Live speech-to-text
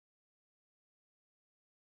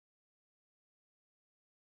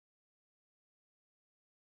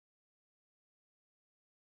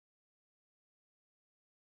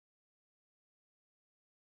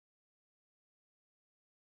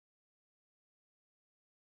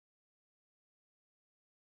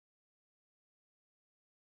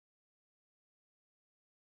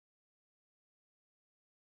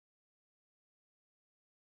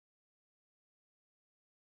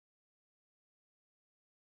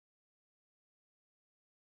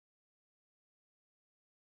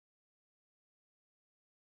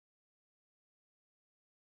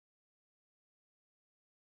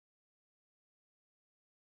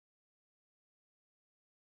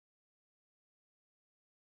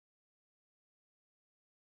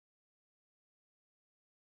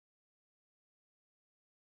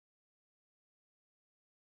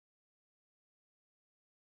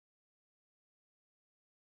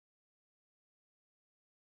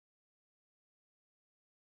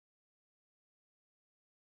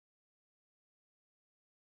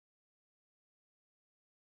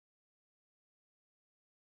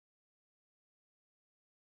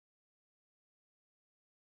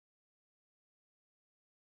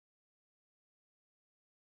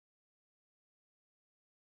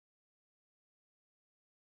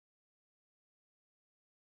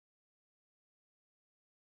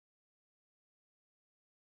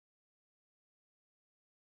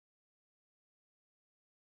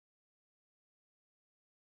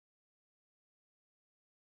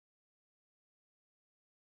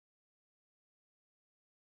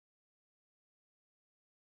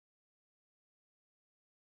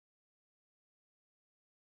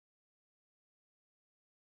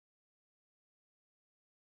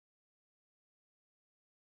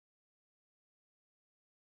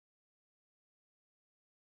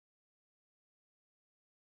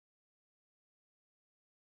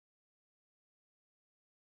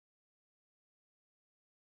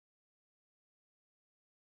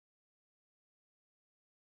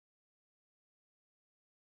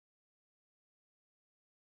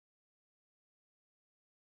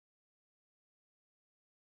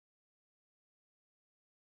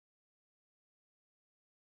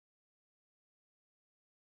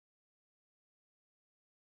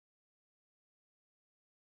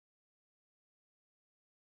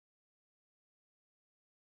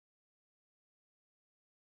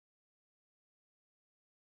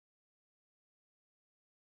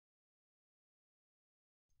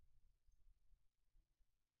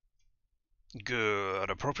Good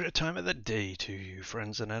appropriate time of the day to you,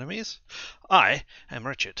 friends and enemies. I am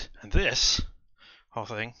Richard, and this whole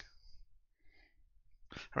thing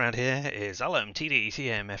around here is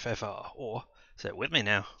LMTDTMFFR, or, say it with me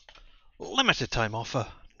now, limited time offer,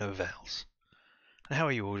 no vowels. And how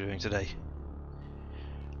are you all doing today?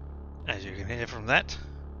 As you can hear from that,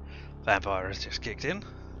 vampire has just kicked in.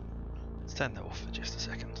 Let's turn that off for just a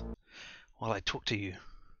second while I talk to you.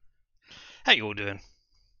 How you all doing?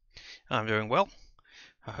 I'm doing well.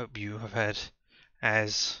 I hope you have had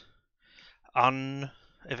as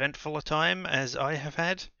uneventful a time as I have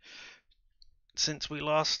had since we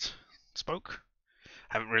last spoke.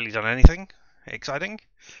 Haven't really done anything exciting.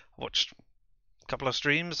 Watched a couple of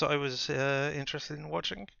streams I was interested in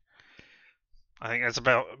watching. I think that's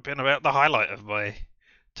been about the highlight of my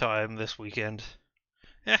time this weekend.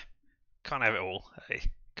 Yeah, can't have it all. Hey,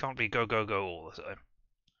 can't be go go go all the time.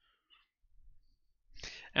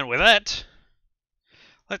 And with that,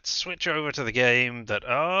 let's switch over to the game that,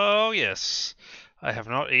 oh yes, I have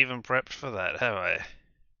not even prepped for that, have I?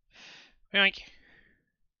 Yoink.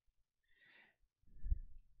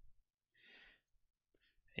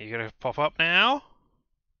 Are you gonna pop up now?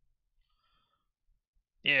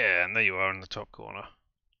 Yeah, and there you are in the top corner.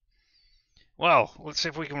 Well, let's see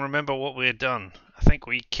if we can remember what we had done. I think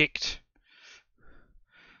we kicked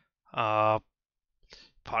our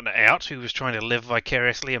partner out, who was trying to live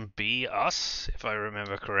vicariously and be us, if I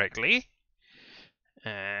remember correctly.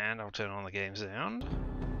 And I'll turn on the game sound.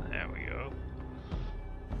 There we go.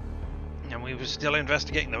 And we were still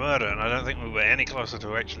investigating the murder, and I don't think we were any closer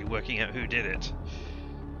to actually working out who did it.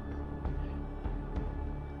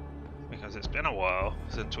 Because it's been a while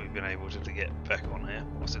since we've been able to get back on here,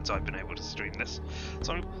 or since I've been able to stream this.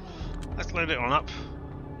 So, let's load it on up.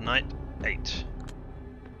 Night 8.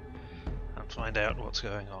 And find out what's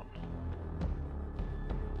going on.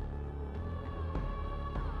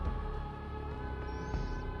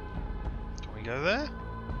 Can we go there?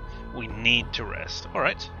 We need to rest.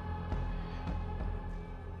 Alright.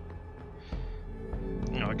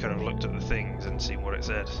 You know, I could have looked at the things and seen what it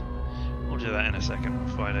said. We'll do that in a second and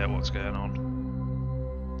find out what's going on.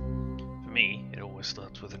 For me, it always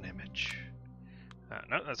starts with an image.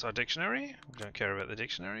 No, that's our dictionary. We don't care about the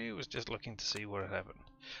dictionary. It was just looking to see what had happened.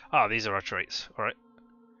 Ah, these are our traits. Alright.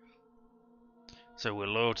 So we're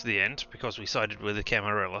loyal to the end because we sided with the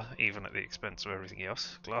Camarilla, even at the expense of everything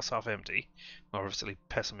else. Glass half empty. We're obviously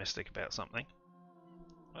pessimistic about something.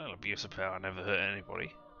 Well, abuse of power never hurt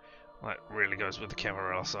anybody. That really goes with the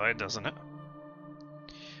Camarilla side, doesn't it?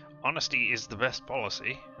 Honesty is the best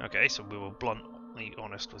policy. Okay, so we were bluntly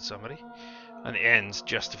honest with somebody. And the ends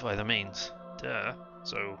justify the means. Duh.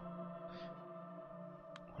 So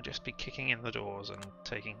we'll just be kicking in the doors and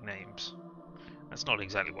taking names. That's not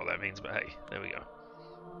exactly what that means, but hey, there we go.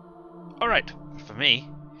 Alright, for me,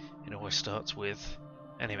 it always starts with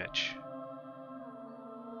an image.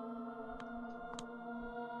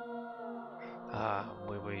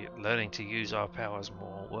 We were learning to use our powers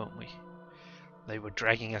more, weren't we? They were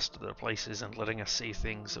dragging us to the places and letting us see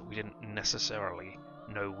things that we didn't necessarily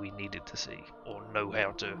know we needed to see, or know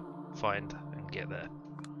how to find and get there.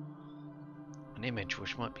 An image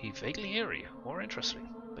which might be vaguely eerie or interesting,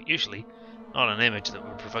 but usually not an image that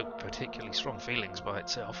would provoke particularly strong feelings by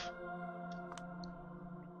itself.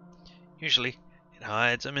 Usually it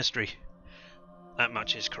hides a mystery. That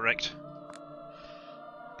much is correct.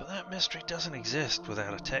 But that mystery doesn't exist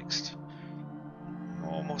without a text.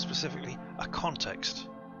 Or more specifically, a context.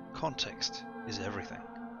 Context is everything.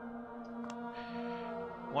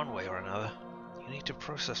 One way or another, you need to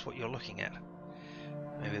process what you're looking at.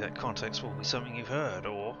 Maybe that context will be something you've heard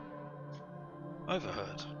or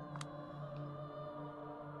overheard.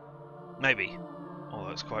 Maybe,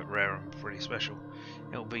 although it's quite rare and pretty special,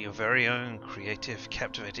 it will be your very own creative,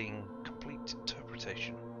 captivating, complete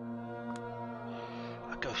interpretation.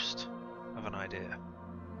 A ghost of an idea.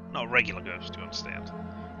 Not a regular ghost, you understand.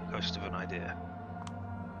 A ghost of an idea.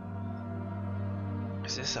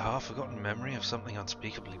 Is this a half-forgotten memory of something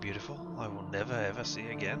unspeakably beautiful I will never ever see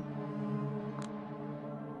again?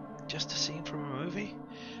 Just a scene from a movie?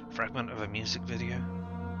 A fragment of a music video?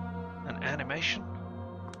 An animation?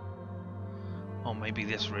 Or maybe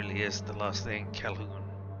this really is the last thing Calhoun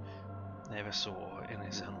ever saw in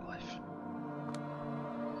his own life.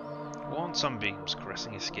 Warm sunbeams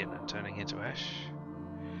caressing his skin and turning into ash.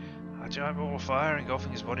 A giant ball of fire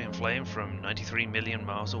engulfing his body in flame from 93 million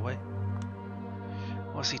miles away.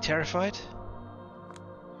 Was he terrified?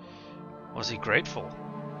 Was he grateful?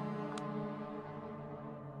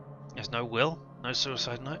 There's no will, no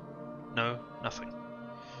suicide note, no nothing.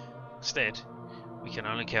 Instead, we can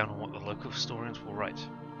only count on what the local historians will write,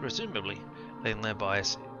 presumably letting their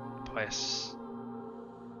biases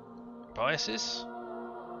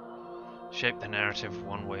shape the narrative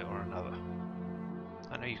one way or another.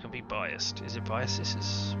 I know you can be biased. Is it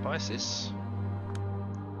biases? Biases?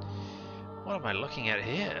 What am I looking at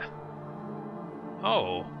here?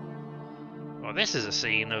 Oh. Well, this is a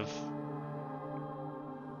scene of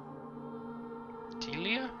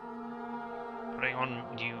Delia putting on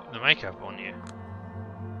the makeup on you.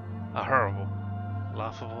 A horrible,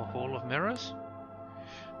 laughable hall of mirrors?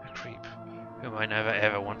 A creep whom I never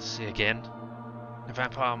ever want to see again. A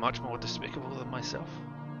vampire much more despicable than myself.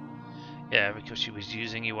 Yeah, because she was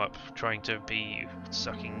using you up, trying to be you,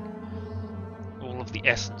 sucking all of the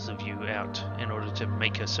essence of you out in order to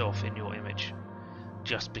make herself in your image.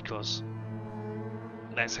 Just because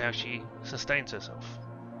that's how she sustains herself.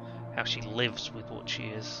 How she lives with what she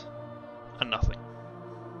is. And nothing.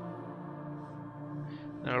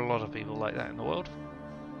 There are a lot of people like that in the world.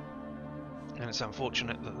 And it's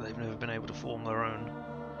unfortunate that they've never been able to form their own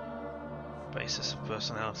basis of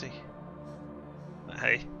personality. But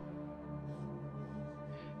hey,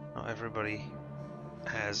 not everybody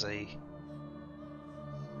has a...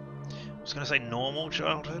 I was going to say normal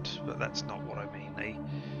childhood, but that's not what I mean.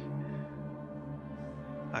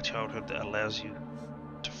 A childhood that allows you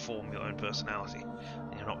to form your own personality,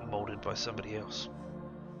 and you're not molded by somebody else.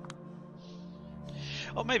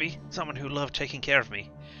 Or maybe someone who loved taking care of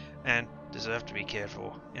me, and deserved to be cared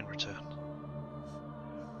for in return.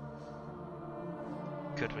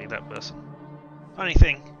 Could be that person. Funny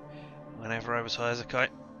thing, whenever I was high as a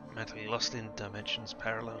kite, mentally lost in dimensions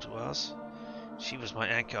parallel to ours, she was my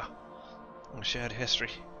anchor. On a shared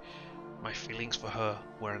history, my feelings for her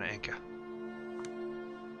were an anchor.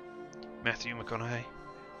 Matthew McConaughey,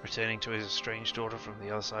 returning to his estranged daughter from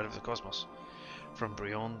the other side of the cosmos, from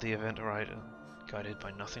beyond the event horizon, guided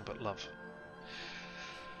by nothing but love.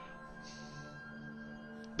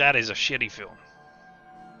 That is a shitty film.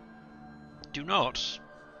 Do not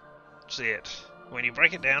see it. When you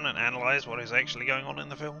break it down and analyze what is actually going on in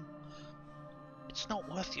the film, it's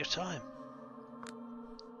not worth your time.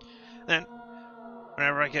 Then,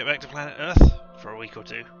 whenever I get back to planet Earth, for a week or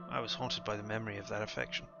two, I was haunted by the memory of that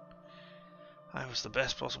affection. I was the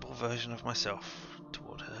best possible version of myself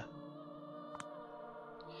toward her.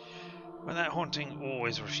 When that haunting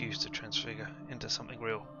always refused to transfigure into something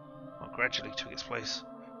real, what gradually took its place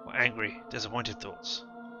were angry, disappointed thoughts,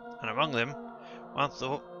 and among them, one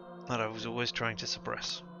thought that I was always trying to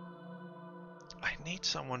suppress. I need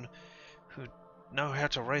someone who'd know how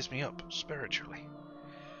to raise me up spiritually.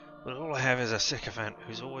 But all I have is a sycophant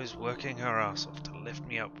who's always working her ass off to lift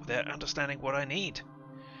me up without understanding what I need.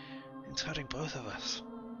 It's hurting both of us.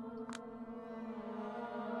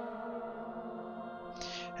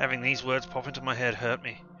 Having these words pop into my head hurt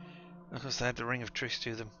me, because they had the ring of truth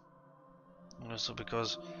to them. And also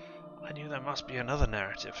because I knew there must be another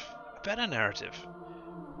narrative, a better narrative.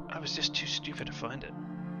 I was just too stupid to find it.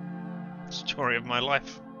 Story of my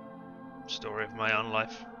life. Story of my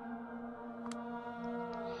unlife.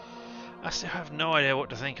 I still have no idea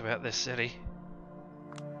what to think about this city.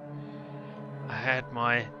 I had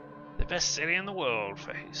the best city in the world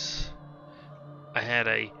phase. I had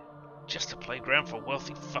just a playground for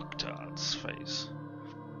wealthy fucktards phase.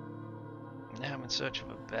 Now I'm in search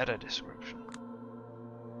of a better description.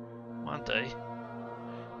 One day,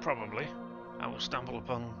 probably, I will stumble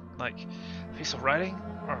upon a piece of writing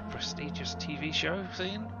or a prestigious TV show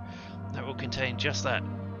scene that will contain just that,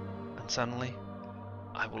 and suddenly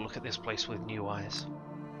I will look at this place with new eyes.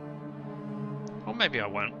 Or maybe I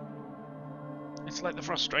won't. It's like the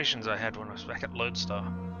frustrations I had when I was back at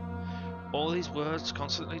Lodestar. All these words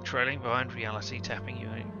constantly trailing behind reality,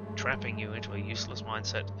 trapping you into a useless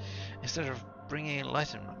mindset, instead of bringing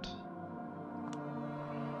enlightenment.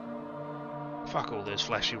 Fuck all those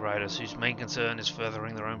flashy writers whose main concern is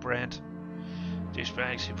furthering their own brand.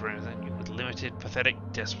 Douchebags who present you with limited, pathetic,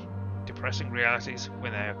 depressing realities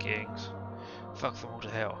when they are kings. Fuck them all to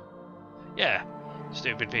hell. Yeah,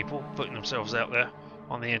 stupid people putting themselves out there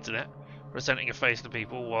on the internet, presenting a face to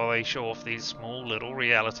people while they show off these small little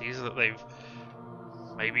realities that they've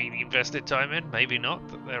maybe invested time in, maybe not,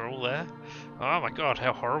 but they're all there. Oh my god,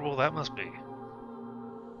 how horrible that must be.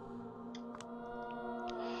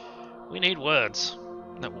 We need words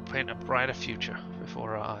that will paint a brighter future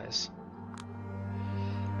before our eyes.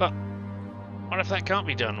 But what if that can't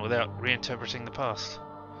be done without reinterpreting the past?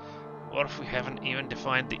 What if we haven't even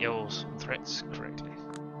defined the ills and threats correctly?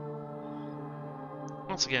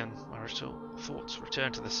 Once again, my thoughts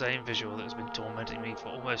return to the same visual that has been tormenting me for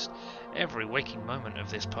almost every waking moment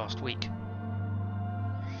of this past week.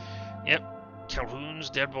 Yep, Calhoun's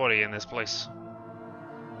dead body in this place.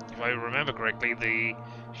 If If I remember correctly, the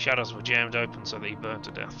shutters were jammed open so that he burned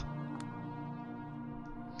to death.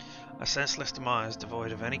 A senseless demise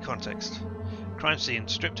devoid of any context. Crime scene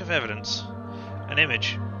stripped of evidence. An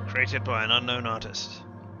image created by an unknown artist,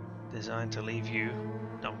 designed to leave you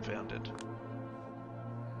dumbfounded.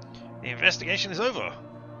 The investigation is over.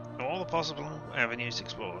 All the possible avenues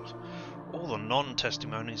explored. All the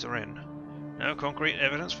non-testimonies are in. No concrete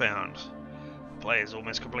evidence found. The play is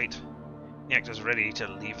almost complete. The actor's ready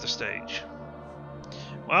to leave the stage.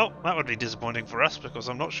 Well, that would be disappointing for us because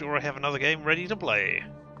I'm not sure I have another game ready to play.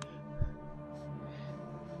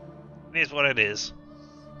 It is what it is.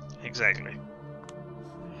 Exactly.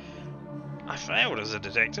 I failed as a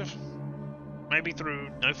detective. Maybe through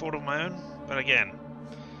no fault of my own, but again,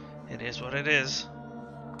 it is what it is.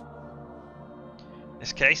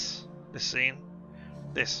 This case, this scene,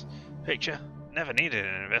 this picture never needed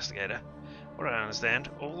an investigator. What I understand,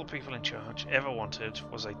 all the people in charge ever wanted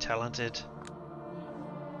was a talented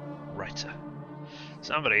writer.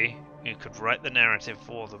 Somebody who could write the narrative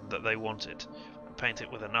for them that they wanted and paint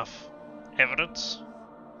it with enough evidence,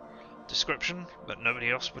 description that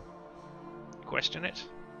nobody else would question it.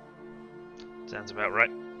 Sounds about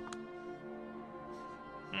right.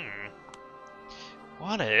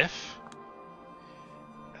 What if...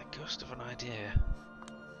 a ghost of an idea.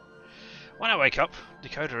 When I wake up,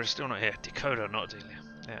 Dakota is still not here. Dakota, not Delia.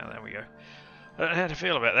 Yeah, there we go. I don't know how to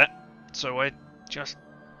feel about that, so I just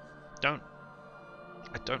don't.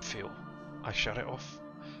 I don't feel. I shut it off.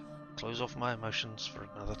 Close off my emotions for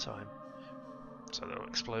another time, so they'll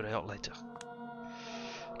explode out later.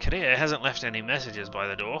 Kadir hasn't left any messages by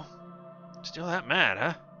the door. Still that mad,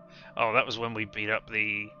 huh? Oh, that was when we beat up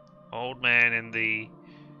the old man in the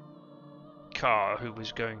car who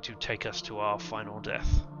was going to take us to our final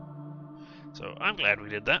death. So I'm glad we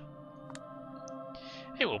did that.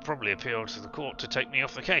 He will probably appeal to the court to take me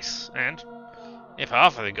off the case, and if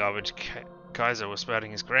half of the garbage Kaiser was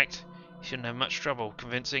spouting is correct, he shouldn't have much trouble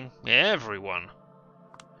convincing everyone.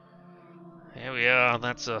 Here we are,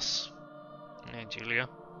 that's us. Hey, Julia,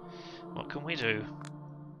 what can we do?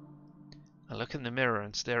 I look in the mirror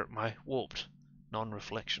and stare at my warped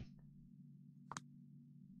non-reflection.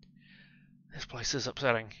 This place is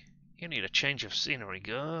upsetting. You need a change of scenery,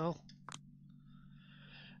 girl.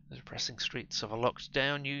 The depressing streets of a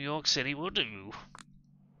locked-down New York City will do.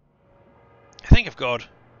 I think of God.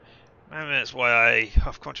 Maybe that's why I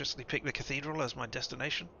half-consciously picked the cathedral as my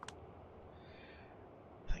destination.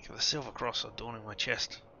 I think of the silver cross adorning my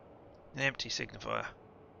chest. An empty signifier.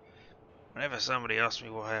 Whenever somebody asks me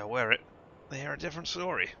why I wear it, they hear a different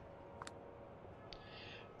story.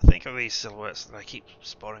 I think of these silhouettes that I keep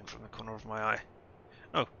spotting from the corner of my eye.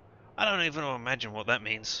 Oh, I don't even imagine what that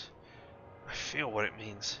means. I feel what it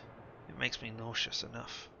means. It makes me nauseous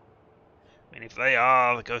enough. I mean, if they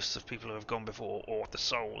are the ghosts of people who have gone before, or the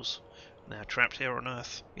souls, now trapped here on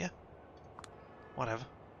Earth, yeah, whatever.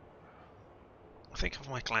 I think of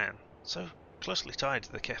my clan, so closely tied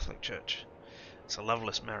to the Catholic Church. It's a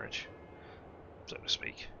loveless marriage, so to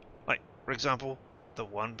speak. Like, for example, the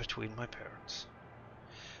one between my parents.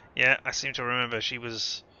 Yeah, I seem to remember she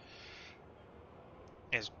was...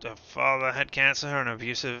 her father had cancer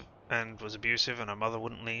and was abusive, and her mother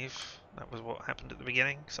wouldn't leave. That was what happened at the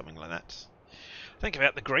beginning, something like that. Think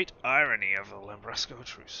about the great irony of the Lambrusco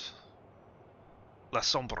truce. La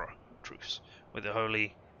Sombra truce with the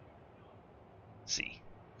Holy See.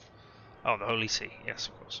 Oh, the Holy See, yes,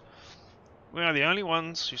 of course. We are the only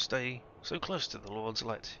ones who stay so close to the Lord's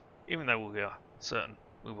light, even though we are certain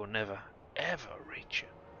we will never, ever reach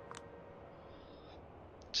it.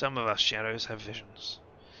 Some of us shadows have visions.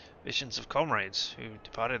 Visions of comrades who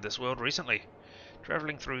departed this world recently,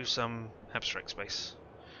 travelling through some abstract space.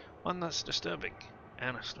 One that's disturbing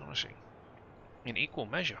and astonishing in equal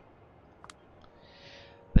measure.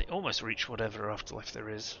 They almost reach whatever afterlife there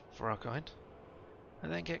is for our kind,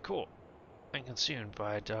 and then get caught and consumed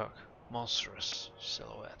by a dark, monstrous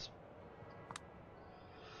silhouette.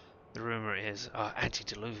 The rumour is our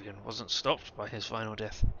antediluvian wasn't stopped by his final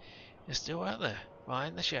death. He's still out there,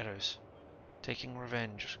 behind the shadows, taking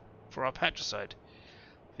revenge for our patricide,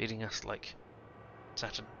 feeding us like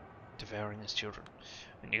Saturn, devouring his children.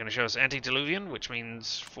 And you're going to show us antediluvian, which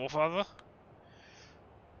means forefather?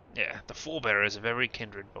 Yeah, the forebearers of every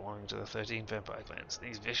kindred belonging to the 13 vampire clans.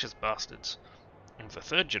 These vicious bastards of the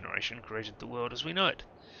third generation created the world as we know it.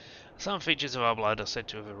 Some features of our blood are said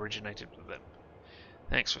to have originated with them.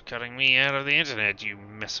 Thanks for cutting me out of the internet, you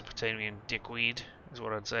Mesopotamian dickweed, is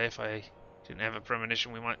what I'd say if I didn't have a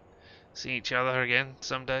premonition we might see each other again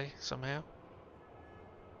someday, somehow.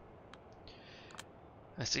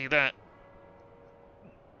 I see that.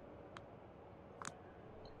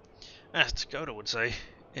 As Dakota would say,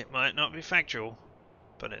 it might not be factual,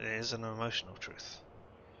 but it is an emotional truth.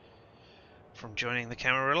 From joining the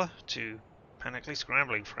Camarilla to panically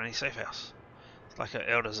scrambling for any safe house. It's like our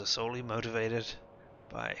elders are solely motivated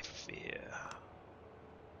by fear.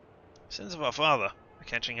 Sins of our father are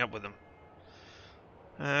catching up with them.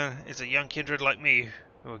 It's a young kindred like me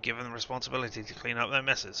who are given the responsibility to clean up their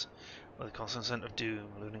messes, with a constant sense of doom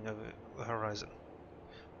looming over the horizon.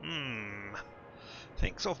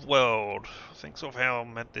 Thinks of world. Thinks of how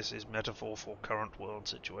this is metaphor for current world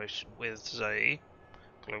situation with, say,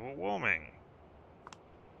 global warming.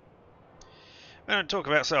 I don't talk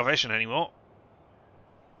about salvation anymore.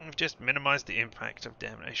 We've just minimized the impact of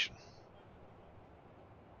damnation.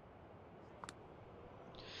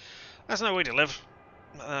 That's no way to live.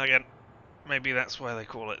 Again, maybe that's why they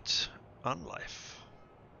call it unlife.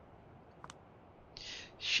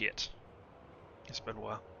 Shit. It's been a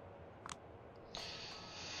while.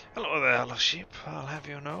 Hello there, hello sheep. I'll have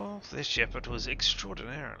you know, this shepherd was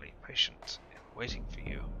extraordinarily patient in waiting for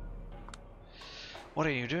you. What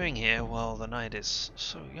are you doing here while the night is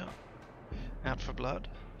so young? Out for blood?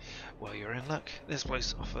 Well, you're in luck. This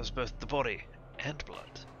place offers both the body and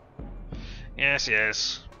blood. Yes,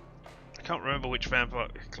 yes. I can't remember which vampire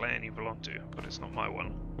clan you belong to, but it's not my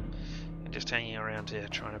one. I'm just hanging around here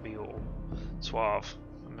trying to be all suave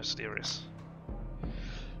and mysterious.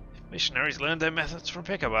 If missionaries learned their methods from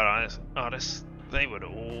pickup artists, they would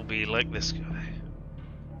all be like this guy.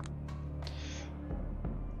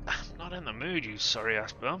 I'm not in the mood, you sorry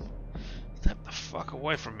ass bum. Step the fuck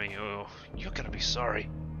away from me, or you're gonna be sorry.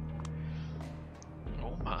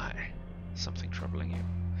 Oh my, something troubling you.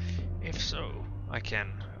 If so, I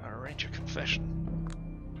can arrange a confession.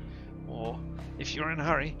 Or, if you're in a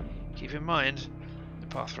hurry, keep in mind, the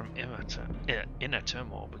path from inner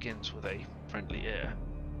turmoil begins with a friendly air.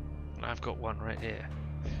 And I've got one right here.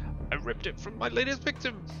 I ripped it from my latest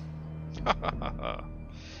victim! Ha ha ha ha.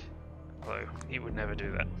 Although, he would never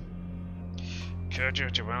do that. I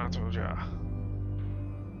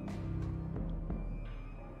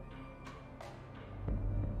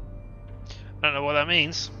don't know what that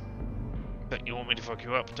means, but you want me to fuck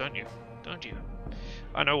you up, don't you? Don't you?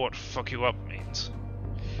 I know what fuck you up means.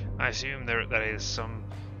 I assume that is some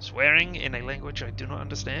swearing in a language I do not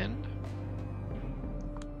understand?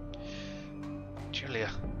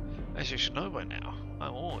 Julia, as you should know by now,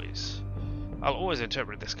 I'll always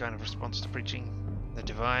interpret this kind of response to preaching the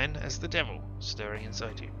divine as the devil stirring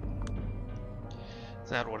inside you. Is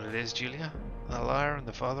that what it is, Julia? The liar and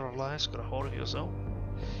the father of lies got a hold of your soul?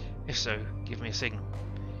 If so, give me a signal.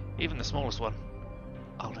 Even the smallest one.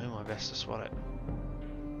 I'll do my best to swat it.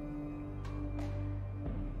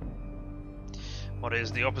 What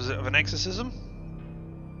is the opposite of an exorcism?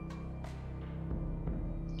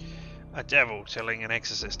 A devil telling an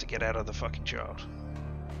exorcist to get out of the fucking child.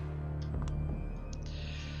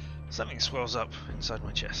 Something swells up inside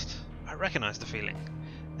my chest. I recognize the feeling.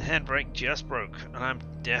 The handbrake just broke, and I'm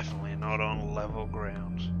definitely not on level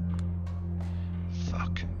ground.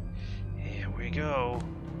 Fuck. Here we go.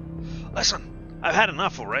 Listen, I've had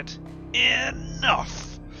enough, alright?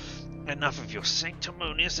 Enough! Enough of your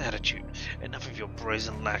sanctimonious attitude. Enough of your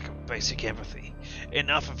brazen lack of basic empathy.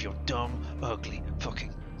 Enough of your dumb, ugly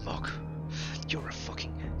fucking mug. You're a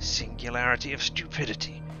fucking singularity of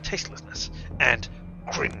stupidity, tastelessness, and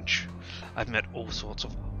cringe. I've met all sorts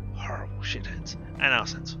of horrible shitheads and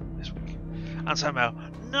arsons this week, and somehow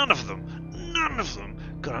none of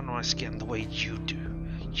them got under my skin the way you do,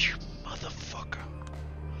 you motherfucker.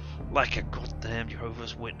 Like a goddamn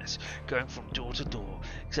Jehovah's Witness, going from door to door,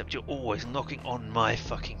 except you're always knocking on my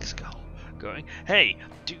fucking skull, going, hey,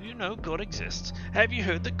 do you know God exists? Have you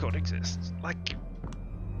heard that God exists? Like,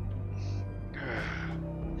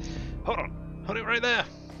 hold on, hold it right there.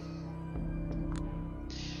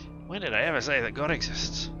 When did I ever say that God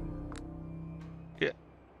exists? Yeah.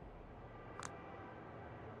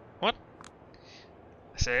 What?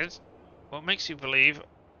 I said, what makes you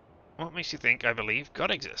think I believe God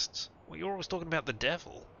exists? Well, you're always talking about the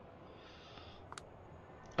devil.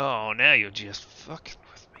 Oh, now you're just fucking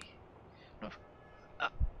with me. No,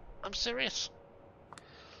 I'm serious.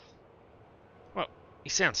 Well, you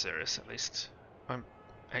sound serious, at least. I'm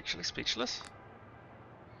actually speechless.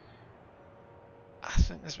 I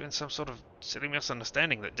think there's been some sort of silly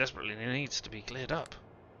misunderstanding that desperately needs to be cleared up.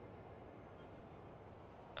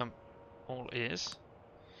 All ears.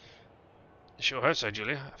 Sure hope so,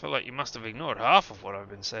 Julia. I feel like you must have ignored half of what I've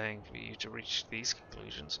been saying for you to reach these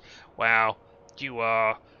conclusions. Wow, you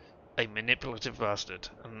are a manipulative bastard.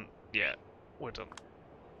 And yeah, we're done.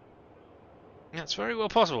 That's very well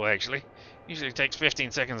possible, actually. Usually it takes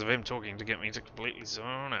 15 seconds of him talking to get me to completely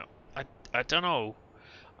zone out. I I don't know.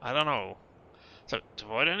 I don't know. So, to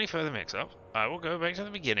avoid any further mix-up, I will go back to the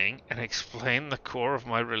beginning and explain the core of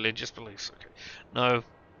my religious beliefs. Okay. No.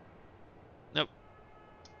 Nope.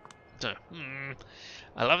 No.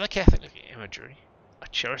 I love the Catholic imagery. I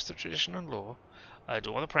cherish the tradition and law. I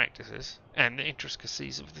adore the practices and the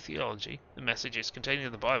intricacies of the theology, the messages contained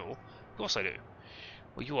in the Bible. Of course I do.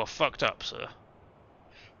 Well, you are fucked up, sir.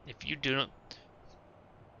 If you do not...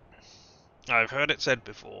 I've heard it said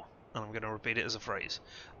before, and I'm going to repeat it as a phrase.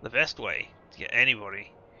 The best way to get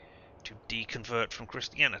anybody to deconvert from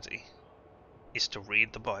Christianity is to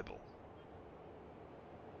read the Bible.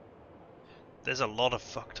 There's a lot of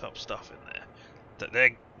fucked up stuff in there that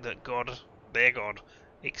their God,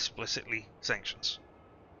 explicitly sanctions.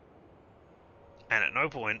 And at no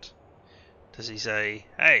point does he say,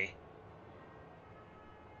 hey,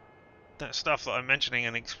 that stuff that I'm mentioning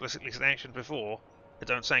and explicitly sanctioned before, I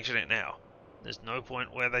don't sanction it now. There's no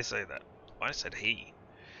point where they say that. I said he.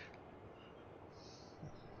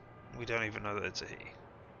 We don't even know that it's a he.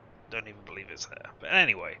 Don't even believe it's there. But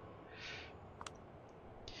anyway.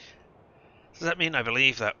 Does that mean I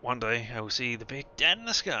believe that one day I will see the big dad in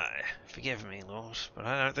the sky? Forgive me, Lord, but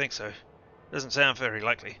I don't think so. Doesn't sound very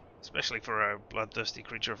likely, especially for a bloodthirsty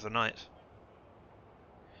creature of the night.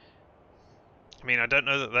 I mean, I don't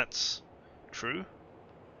know that that's true.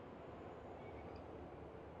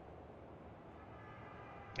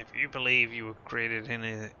 If you believe you were created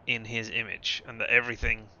in his image, and that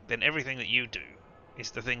everything that you do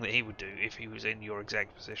is the thing that he would do if he was in your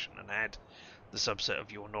exact position and had the subset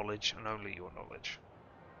of your knowledge and only your knowledge.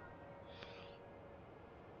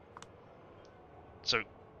 So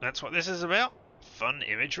that's what this is about? Fun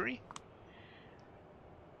imagery?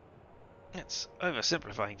 It's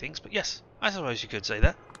oversimplifying things, but yes, I suppose you could say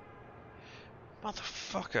that.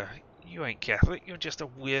 Motherfucker, you ain't Catholic, you're just a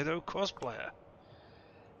weirdo cosplayer.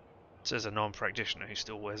 Says a non-practitioner who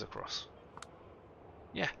still wears a cross.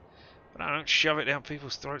 Yeah, but I don't shove it down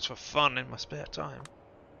people's throats for fun in my spare time.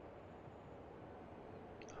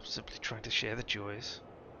 I'm simply trying to share the joys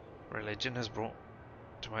religion has brought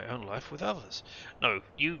to my own life with others. No,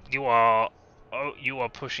 you are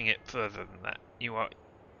pushing it further than that. You are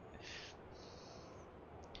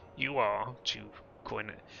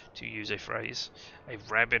to use a phrase, a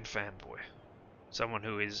rabid fanboy, someone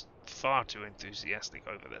who is far too enthusiastic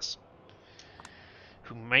over this,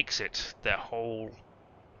 who makes it their whole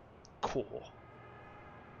core.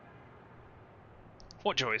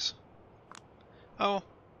 What joys? Oh,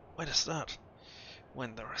 where to start?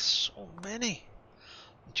 When there are so many.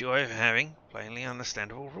 Joy of having plainly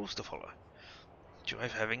understandable rules to follow. Joy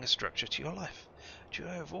of having a structure to your life.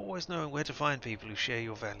 Joy of always knowing where to find people who share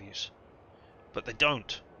your values. But they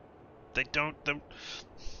don't. They don't.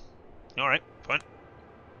 Alright, fine.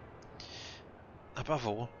 Above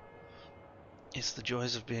all, it's the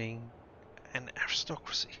joys of being an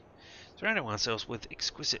aristocracy. Surrounding oneself with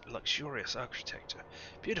exquisite, luxurious architecture,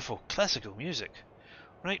 beautiful classical music,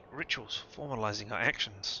 right rituals formalizing our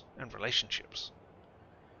actions and relationships.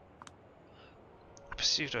 A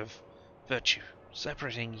pursuit of virtue,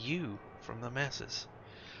 separating you from the masses.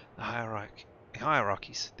 The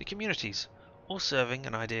hierarchies, the communities, all serving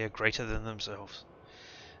an idea greater than themselves.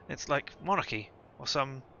 It's like monarchy or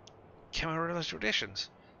some Camarilla traditions,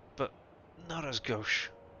 but not as gauche.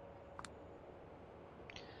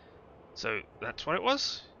 So that's what it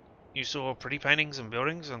was? You saw pretty paintings and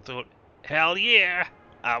buildings and thought, hell yeah,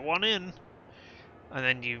 I want in. And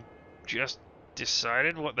then you just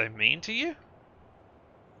decided what they mean to you?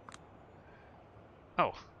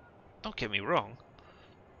 Oh, don't get me wrong.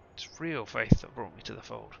 It's real faith that brought me to the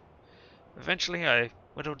fold. Eventually I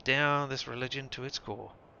whittled down this religion to its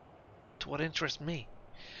core, to what interests me.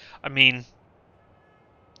 I mean,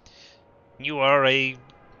 you are a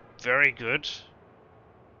very good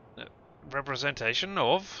representation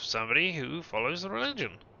of somebody who follows the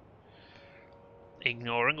religion.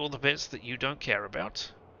 Ignoring all the bits that you don't care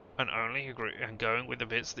about, and only going with the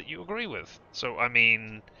bits that you agree with. So, I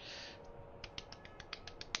mean,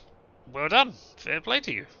 well done. Fair play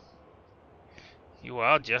to you. You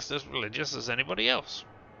are just as religious as anybody else.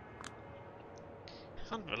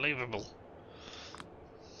 Unbelievable.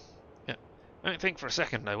 Yeah. Don't think for a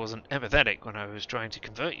second I wasn't empathetic when I was trying to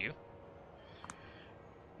convert you.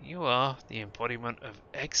 You are the embodiment of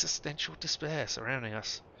existential despair surrounding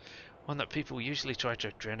us. One that people usually try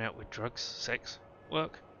to drown out with drugs, sex,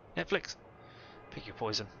 work, Netflix. Pick your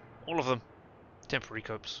poison. All of them. Temporary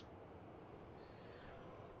copes.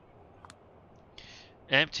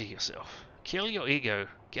 Empty yourself. Kill your ego.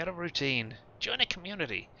 Get a routine. Join a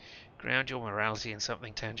community. Ground your morality in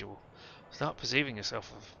something tangible. Start perceiving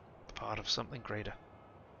yourself as part of something greater.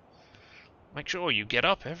 Make sure you get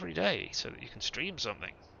up every day so that you can stream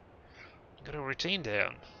something. Get a routine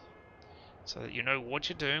down so that you know what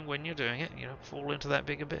you're doing when you're doing it. You don't fall into that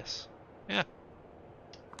big abyss. Yeah.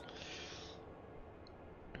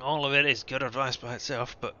 All of it is good advice by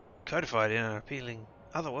itself, but codified in an appealing,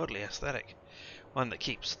 otherworldly aesthetic. One that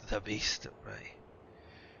keeps the beast at bay.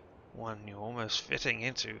 One you're almost fitting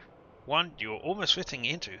into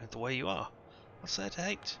the way you are. What's there to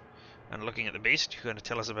hate? And looking at the beast, you're going to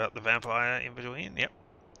tell us about the vampire in between? Yep.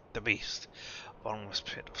 The beast. Bottomless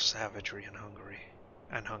pit of savagery and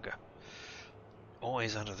hunger.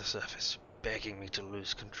 Always under the surface, begging me to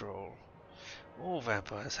lose control. All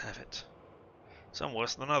vampires have it. Some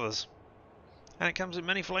worse than others. And it comes in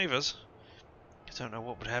many flavours. I don't know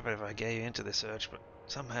what would happen if I gave into this urge, but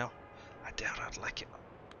somehow, I doubt I'd like it.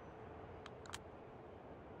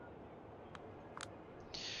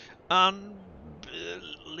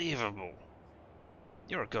 Unbelievable.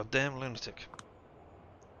 You're a goddamn lunatic.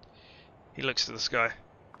 He looks to the sky.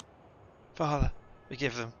 Father,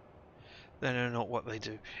 forgive them. They know not what they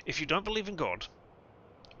do. If you don't believe in God,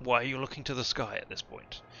 why are you looking to the sky at this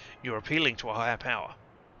point? You're appealing to a higher power.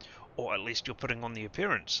 Or at least you're putting on the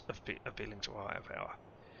appearance of appealing to a higher power.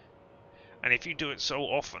 And if you do it so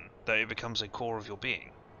often that it becomes a core of your being,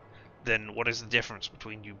 then what is the difference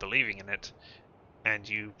between you believing in it and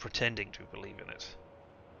you pretending to believe in it?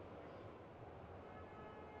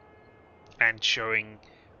 And showing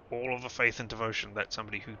all of the faith and devotion that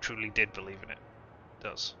somebody who truly did believe in it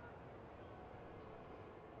does.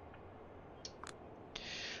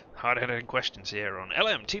 Hard-headed questions here on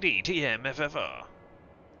LMTD-TMFFR.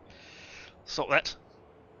 Stop that.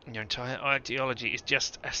 Your entire ideology is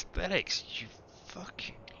just aesthetics, you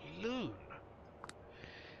fucking loon.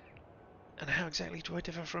 And how exactly do I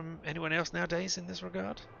differ from anyone else nowadays in this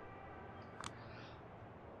regard?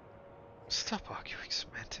 Stop arguing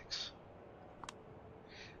semantics.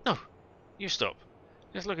 No, you stop.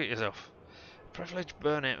 Just look at yourself. A privileged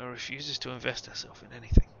burnout who refuses to invest herself in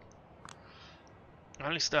anything. I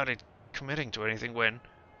only started committing to anything when,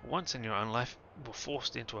 once in your own life, were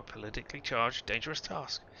forced into a politically charged, dangerous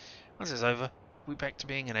task. Once it's over, we're back to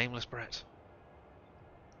being an aimless brat.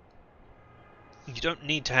 You don't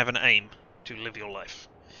need to have an aim to live your life.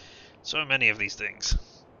 So many of these things.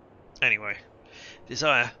 Anyway,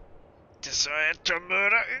 desire to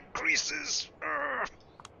murder increases.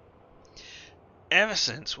 Ever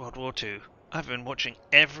since World War II, I've been watching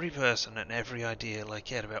every person and every idea I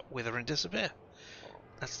cared about wither and disappear.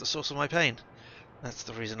 That's the source of my pain. That's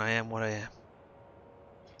the reason I am what I am.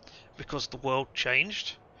 Because the world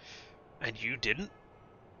changed, and you didn't.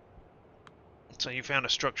 So you found a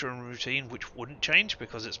structure and routine which wouldn't change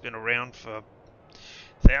because it's been around for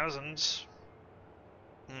thousands,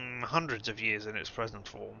 hundreds of years in its present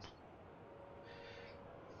form.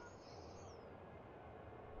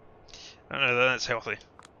 I don't know that that's healthy.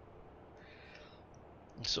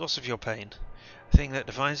 The source of your pain, the thing that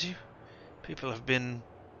defines you. People have been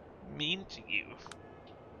mean to you.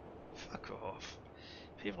 Fuck off.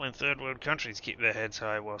 People in third world countries keep their heads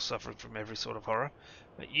high while suffering from every sort of horror,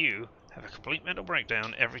 but you have a complete mental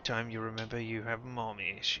breakdown every time you remember you have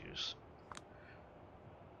mommy issues.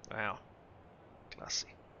 Wow. Classy.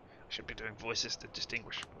 I should be doing voices to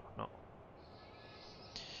distinguish, but I'm not.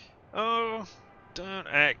 Oh, don't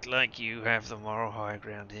act like you have the moral high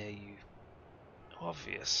ground here, you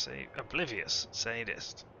oblivious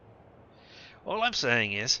sadist. All I'm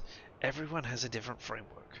saying is, everyone has a different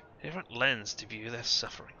framework, a different lens to view their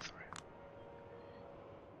suffering through.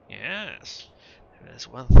 Yes, there's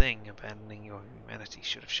one thing abandoning your humanity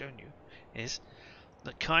should have shown you, is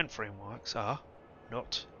that kind frameworks are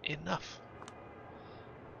not enough.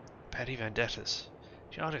 Petty vendettas,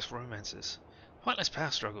 childish romances, pointless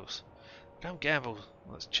power struggles, dumb gamble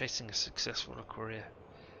that's chasing a successful career.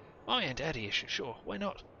 Mommy and daddy issue, sure, why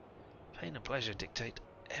not? Pain and pleasure dictate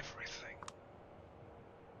everything.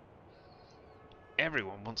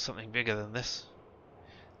 Everyone wants something bigger than this.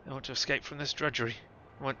 They want to escape from this drudgery.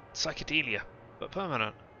 They want psychedelia, but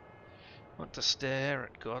permanent. They want to stare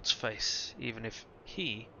at God's face, even if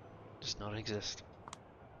He does not exist.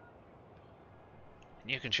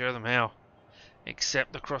 And you can show them how.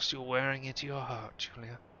 Accept the cross you're wearing into your heart,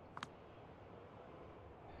 Julia.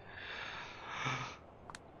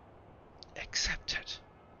 Accept it.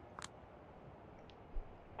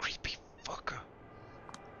 Creepy fucker.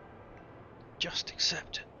 Just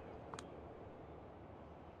accept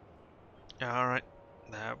it. Alright,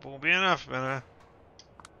 that will be enough, Benna.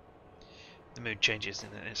 The mood changes in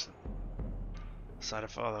an instant. The sight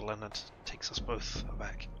of Father Leonard takes us both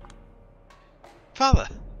aback. Father,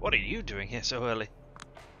 what are you doing here so early?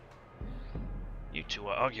 You two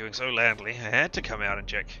were arguing so loudly, I had to come out and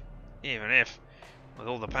check. Even if, with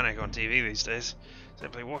all the panic on TV these days,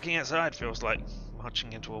 simply walking outside feels like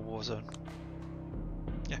marching into a war zone.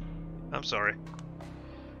 Yeah, I'm sorry.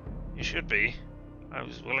 You should be. I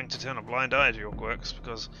was willing to turn a blind eye to your quirks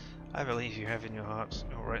because I believe you have in your heart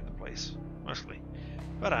you're right in the place, mostly.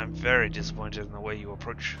 But I'm very disappointed in the way you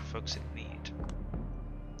approach folks in need.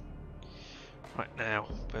 Right now,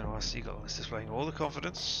 Benoit Siegel is displaying all the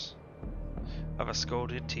confidence of a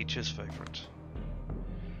scolded teacher's favourite.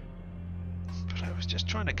 But I was just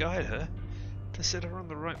trying to guide her, to set her on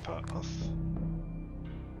the right path.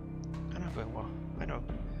 I know, Benoit, I know.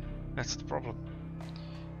 That's the problem.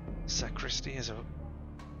 Sacristy is open.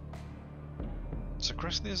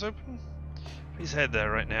 Sacristy is open? Please head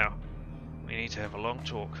there right now. We need to have a long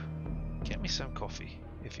talk. Get me some coffee,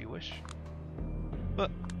 if you wish.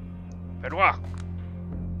 But, Benoit!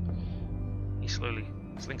 He slowly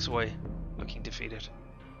slinks away, looking defeated.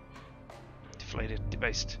 Deflated,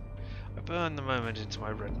 debased. I burn the moment into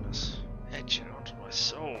my retinas, etch it onto my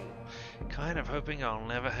soul, kind of hoping I'll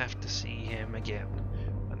never have to see him again,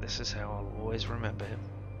 and this is how I'll always remember him.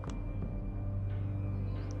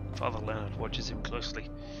 Father Leonard watches him closely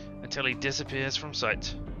until he disappears from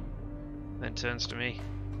sight, then turns to me.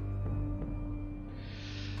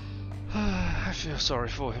 I feel sorry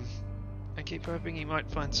for him. I keep hoping he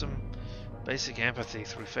might find some basic empathy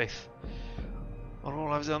through faith. Well,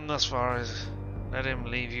 all I've done thus far is let him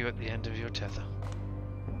leave you at the end of your tether.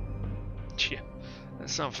 Yeah,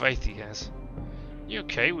 that's some faith he has. You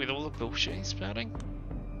okay with all the bullshit he's spouting?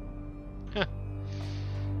 Huh.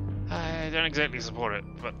 I don't exactly support it,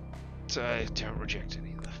 but I don't reject it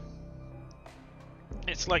either.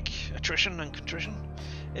 It's like attrition and contrition.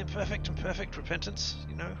 Imperfect and perfect repentance,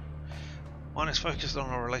 you know? One is focused on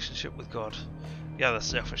a relationship with God, the other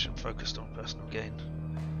selfish and focused on personal gain.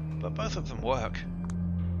 But both of them work.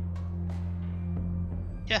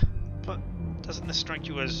 Yeah, but doesn't this strike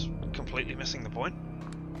you as completely missing the point?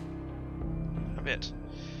 A bit.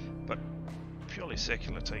 But purely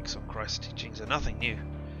secular takes on Christ's teachings are nothing new.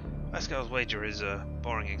 Pascal's wager is a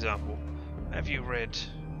boring example. Have you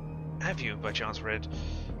by chance read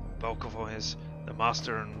Balcovoy's The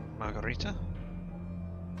Master and Margarita?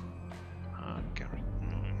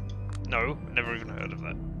 No, never even heard of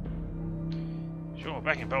that. Sure,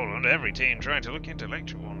 back in Poland, every teen trying to look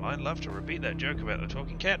intellectual online loved to repeat that joke about the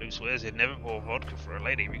talking cat who swears he'd never pour vodka for a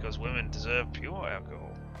lady because women deserve pure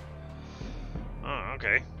alcohol. Oh,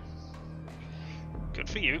 okay. Good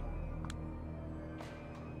for you.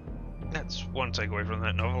 That's one takeaway from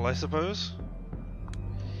that novel, I suppose.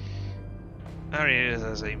 I read it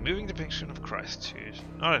as a moving depiction of Christ, who's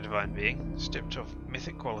not a divine being, stripped of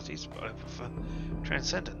mythic qualities but open for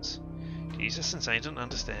transcendence. Jesus and Satan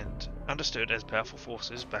understood as powerful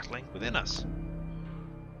forces battling within us.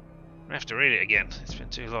 I have to read it again, it's been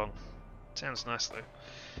too long. Sounds nice though.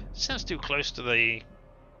 Sounds too close to the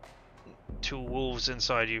two wolves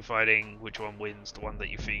inside you fighting which one wins, the one that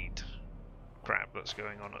you feed. Crap that's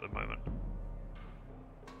going on at the moment.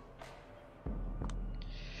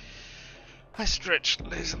 I stretch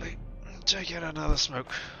lazily, take out another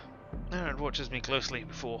smoke. Aaron watches me closely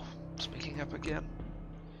before speaking up again.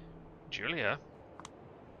 Julia?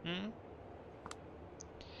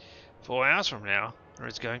 4 hours from now, there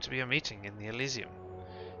is going to be a meeting in the Elysium.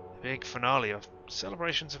 The big finale of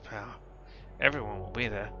Celebrations of Power. Everyone will be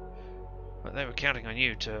there, but they were counting on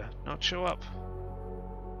you to not show up.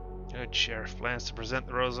 Good Sheriff plans to present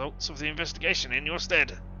the results of the investigation in your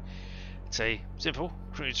stead. It's a simple,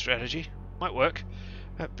 crude strategy. Might work,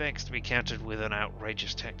 but begs to be countered with an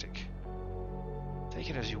outrageous tactic. Take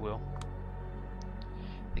it as you will.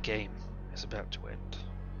 The game is about to end.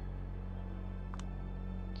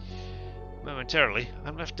 Momentarily,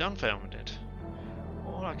 I'm left dumbfounded.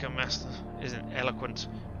 All I can master isn't eloquent.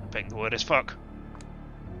 I beg the word is fuck.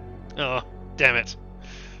 Oh, damn it.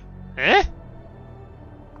 Eh?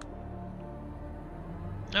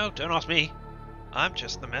 No, don't ask me. I'm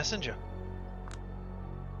just the messenger.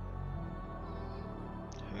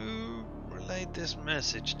 Who relayed this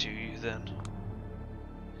message to you then?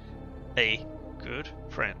 A good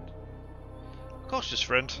friend. A cautious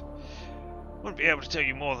friend. Wouldn't be able to tell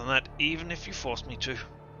you more than that, even if you forced me to.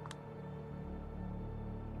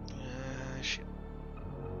 Shit.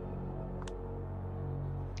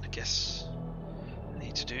 I guess I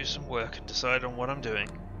need to do some work and decide on what I'm doing.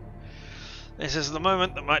 This is the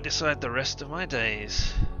moment that might decide the rest of my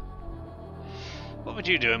days. What would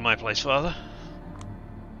you do in my place, Father?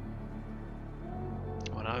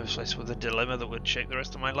 When I was faced with a dilemma that would shape the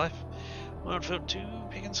rest of my life, one would feel too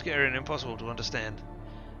big and scary and impossible to understand.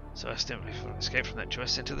 So I simply escaped from that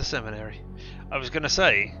choice into the seminary. I was going to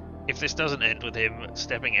say, if this doesn't end with him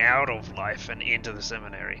stepping out of life and into the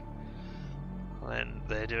seminary, then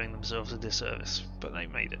they're doing themselves a disservice. But they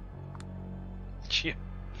made it. Phew.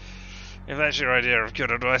 If that's your idea of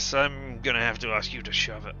good advice, I'm going to have to ask you to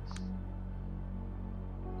shove it.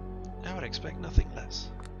 I would expect nothing less.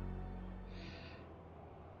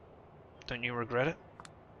 Don't you regret it?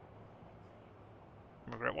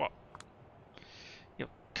 Regret what? You're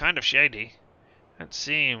kind of shady. Don't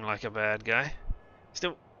seem like a bad guy.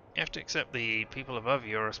 Still, you have to accept the people above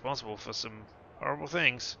you are responsible for some horrible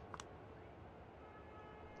things.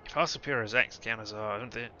 If our superiors' acts count as our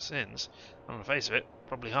own sins, on the face of it,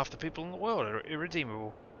 probably half the people in the world are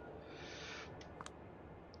irredeemable.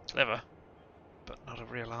 Clever, but not a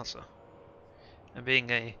real answer. And being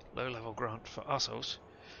a low-level grunt for assholes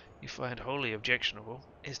you find wholly objectionable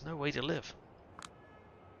is no way to live.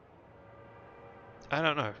 I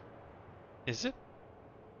don't know. Is it?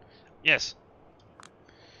 Yes.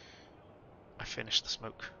 I finished the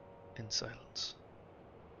smoke in silence.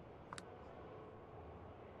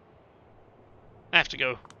 I have to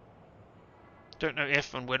go. Don't know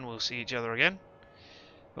if and when we'll see each other again,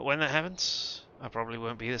 but when that happens, I probably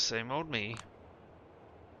won't be the same old me.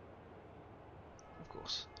 Of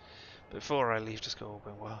course. Before I leave to school,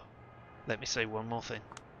 Benoit, let me say one more thing.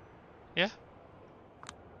 Yeah?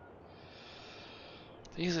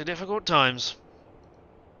 These are difficult times.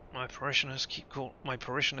 My parishioners keep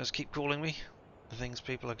calling me. The things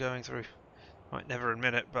people are going through. Might never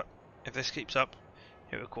admit it, but if this keeps up,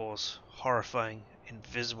 it will cause horrifying,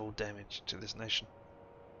 invisible damage to this nation.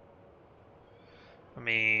 I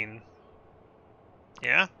mean,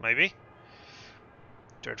 yeah, maybe.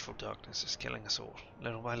 Dreadful darkness is killing us all,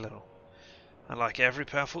 little by little. And like every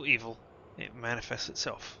powerful evil, it manifests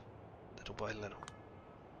itself, little by little.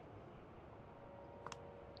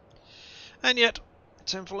 And yet,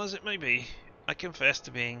 sinful as it may be, I confess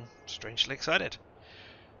to being strangely excited.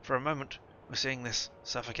 For a moment, we're seeing this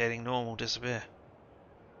suffocating normal disappear.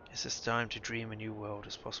 Is this time to dream a new world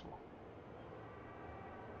as possible?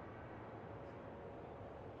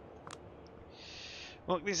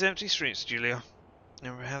 Walk these empty streets, Julia.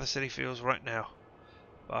 Remember how the city feels right now.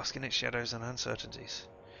 Bask in its shadows and uncertainties.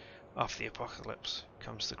 After the apocalypse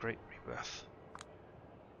comes the great rebirth.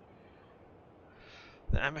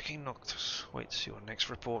 The Amici Noctis waits your next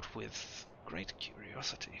report with great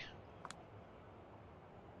curiosity.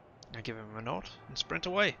 I give him a nod and sprint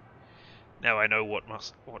away. Now I know what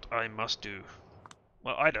I must do.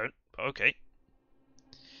 Well, I don't, but okay.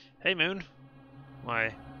 Hey, Moon,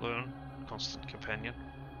 my lone constant companion.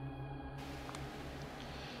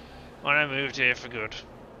 When I moved here for good,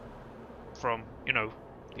 from, you know,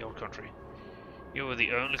 the old country, you were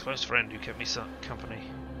the only close friend who kept me company.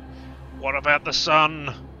 What about the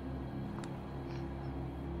sun?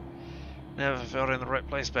 Never felt in the right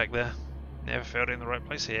place back there. Never felt in the right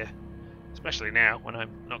place here. Especially now, when I'm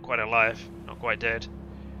not quite alive, not quite dead.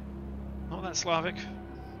 Not that Slavic,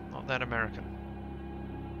 not that American.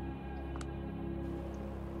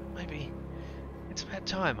 Maybe it's about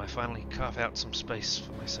time I finally carve out some space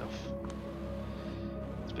for myself.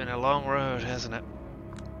 It's been a long road, hasn't it?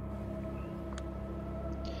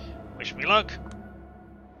 Wish me luck.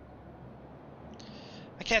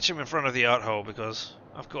 I catch him in front of the art hole because,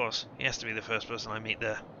 of course, he has to be the first person I meet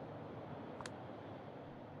there.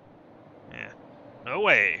 Yeah. No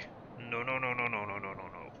way. No, no, no, no, no, no, no, no,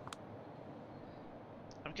 no.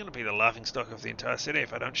 I'm gonna be the laughingstock of the entire city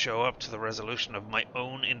if I don't show up to the resolution of my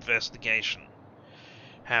own investigation.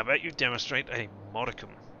 How about you demonstrate a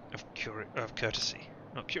modicum of courtesy?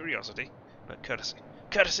 Not curiosity, but courtesy.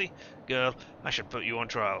 Courtesy? Girl, I should put you on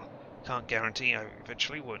trial. Can't guarantee I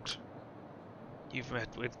eventually won't. You've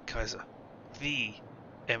met with Kaiser, the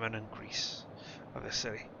eminent Greece of the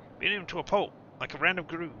city. Beat him to a pulp, like a random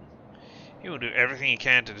groom. He will do everything he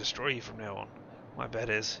can to destroy you from now on. My bet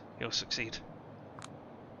is, he'll succeed.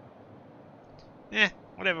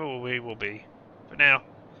 Whatever will be, will be. For now,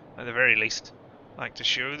 at the very least, I'd like to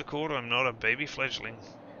show the court I'm not a baby fledgling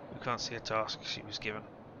who can't see a task she was given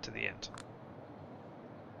to the end.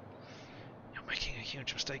 You're making a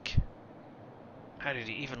huge mistake. How did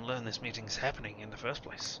you even learn this meeting's happening in the first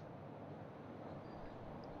place?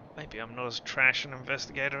 Maybe I'm not as trash an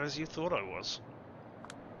investigator as you thought I was.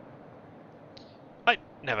 I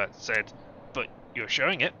never said, but you're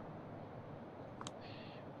showing it.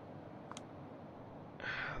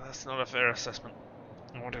 That's not a fair assessment.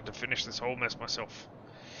 I wanted to finish this whole mess myself.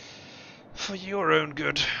 For your own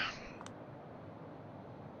good.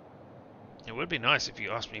 It would be nice if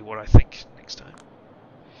you asked me what I think next time.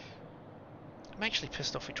 I'm actually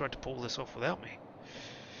pissed off he tried to pull this off without me.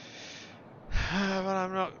 But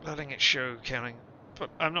I'm not letting it show.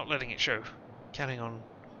 Counting on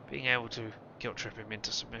being able to guilt trip him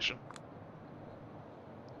into submission.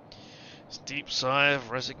 His deep sigh of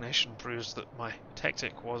resignation proves that my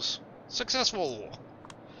tactic was successful.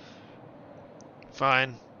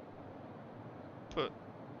 Fine. But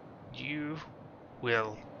you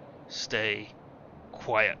will stay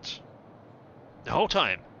quiet. The whole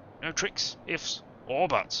time. No tricks, ifs, or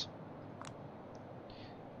buts.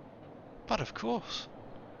 But of course.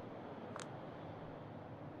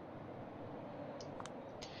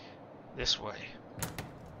 This way.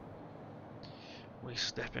 We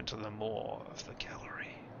step into the maw of the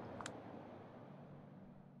gallery.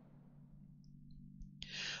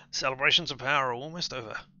 Celebrations of power are almost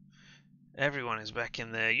over. Everyone is back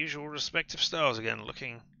in their usual respective styles again,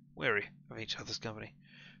 looking weary of each other's company,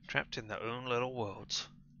 trapped in their own little worlds.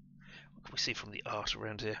 What can we see from the art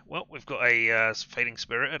around here? Well, we've got a fading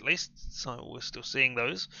spirit at least, so we're still seeing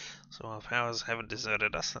those. So our powers haven't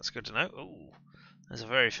deserted us. That's good to know. Ooh, there's a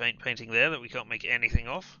very faint painting there that we can't make anything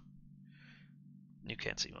of. You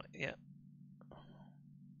can't see mine, yeah.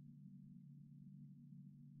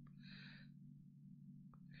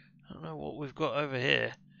 I don't know what we've got over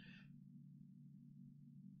here.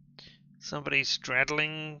 Somebody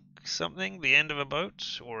straddling something, the end of a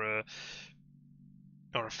boat, or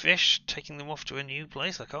a fish, taking them off to a new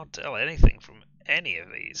place. I can't tell anything from any of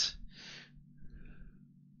these.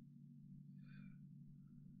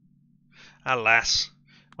 Alas.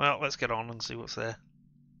 Well, let's get on and see what's there.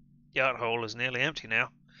 The art hole is nearly empty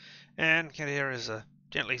now, and Kadir is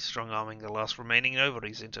gently strong-arming the last remaining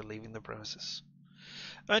nobody's into leaving the premises.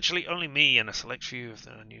 Eventually, only me and a select few of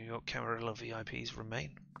the New York Camarilla VIPs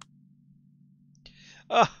remain.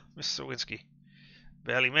 Ah, Miss Sawinski.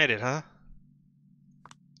 Barely made it, huh?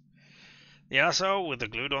 The arsehole with the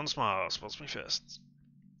glued-on smile spots me first,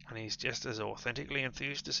 and he's just as authentically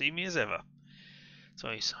enthused to see me as ever. So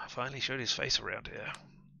he's finally showed his face around here.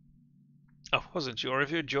 I wasn't sure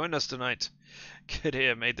if you'd join us tonight.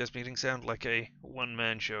 Kadir made this meeting sound like a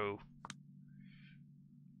one-man show.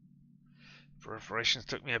 Preparations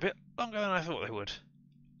took me a bit longer than I thought they would.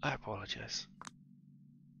 I apologize.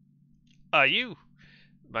 Are you,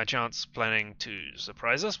 by chance, planning to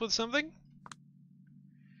surprise us with something?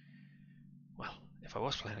 Well, if I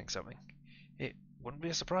was planning something, it wouldn't be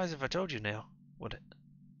a surprise if I told you now, would it?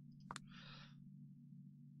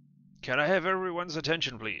 Can I have everyone's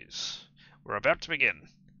attention, please? We're about to begin.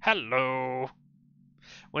 Hello!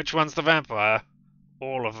 Which one's the vampire?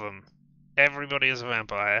 All of them. Everybody is a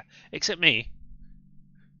vampire, except me.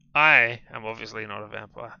 I am obviously not a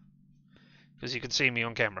vampire, because you can see me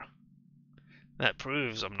on camera. That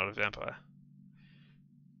proves I'm not a vampire.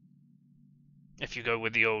 If you go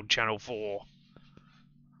with the old Channel 4.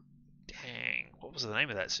 Dang, what was the name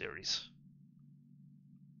of that series?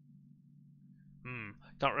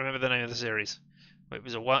 Can't remember the name of the series. It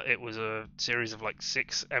was a series of like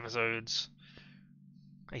 6 episodes,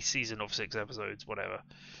 a season of 6 episodes, whatever,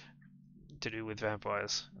 to do with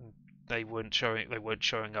vampires. They weren't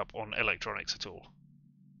showing up on electronics at all.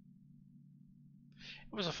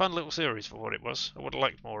 It was a fun little series for what it was. I would have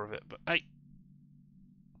liked more of it, but hey,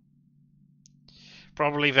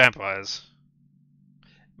 probably vampires.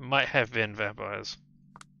 Might have been vampires.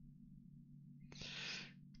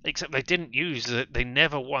 Except they didn't use it. They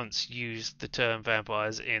never once used the term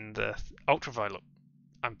vampires in the Ultraviolet.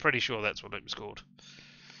 I'm pretty sure that's what it was called.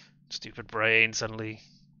 Stupid brain suddenly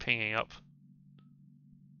pinging up.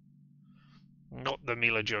 Not the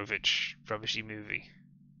Mila Jovovich rubbishy movie.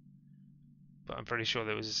 But I'm pretty sure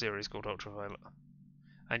there was a series called Ultraviolet.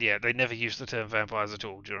 And yeah, they never used the term vampires at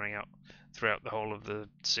all throughout the whole of the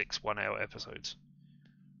 6 one-hour episodes.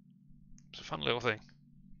 It's a fun little thing.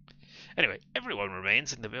 Anyway, everyone remaining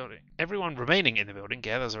in the building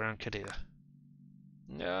gathers around Kadir.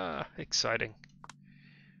 Ah, exciting.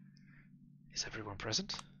 Is everyone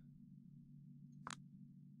present?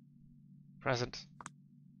 Present.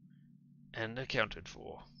 And accounted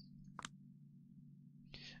for.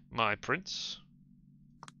 My prince?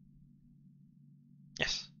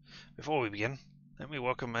 Yes. Before we begin, let me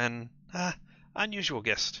welcome an unusual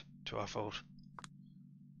guest to our fold.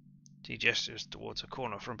 He gestures towards a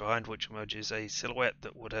corner from behind which emerges a silhouette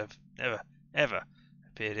that would have never, ever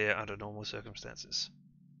appeared here under normal circumstances.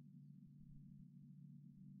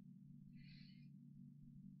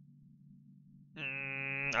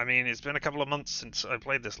 I mean, it's been a couple of months since I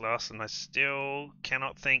played this last, and I still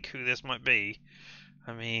cannot think who this might be.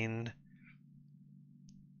 I mean,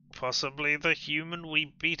 possibly the human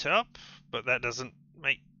we beat up, but that doesn't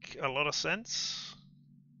make a lot of sense.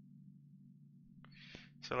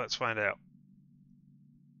 So let's find out.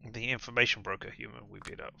 The information broker human we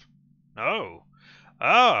beat up. No!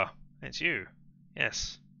 Ah! It's you.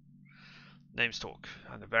 Yes. Name's Talk.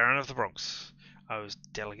 I'm the Baron of the Bronx. I was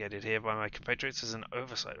delegated here by my compatriots as an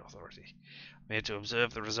oversight authority. I'm here to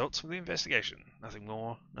observe the results of the investigation. Nothing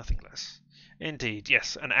more, nothing less. Indeed,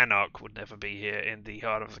 yes, an anarch would never be here in the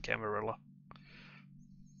heart of the Camarilla.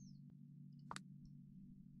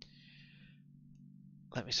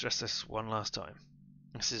 Let me stress this one last time.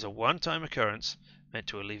 This is a one-time occurrence meant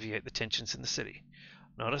to alleviate the tensions in the city,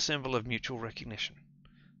 not a symbol of mutual recognition.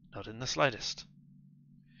 Not in the slightest.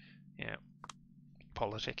 Yeah,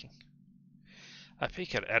 politicking. I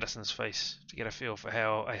peek at Addison's face to get a feel for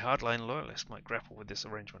how a hardline loyalist might grapple with this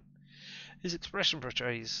arrangement. His expression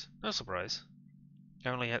portrays no surprise,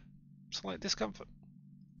 only at slight discomfort.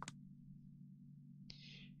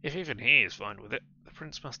 If even he is fine with it, the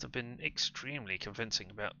prince must have been extremely convincing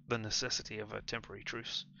about the necessity of a temporary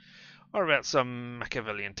truce, or about some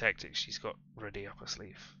Machiavellian tactics she's got ready up her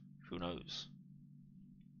sleeve. Who knows?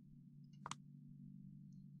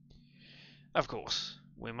 Of course,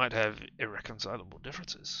 we might have irreconcilable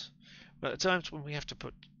differences, but at times when we have to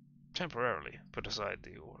temporarily put aside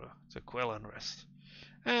the order to quell unrest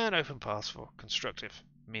and open paths for constructive,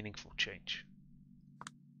 meaningful change.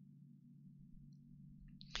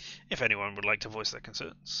 If anyone would like to voice their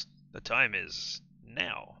concerns, the time is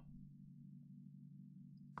now.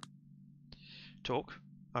 Talk,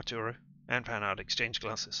 Arturo, and Panhard exchange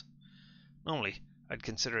glances. Normally, I'd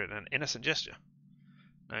consider it an innocent gesture.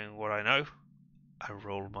 Knowing what I know, I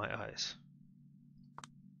roll my eyes.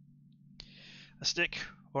 A stick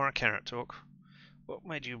or a carrot, Talk? What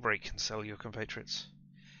made you break and sell your compatriots?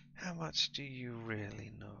 How much do you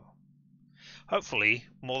really know? Hopefully,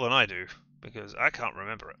 more than I do, because I can't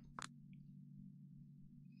remember it.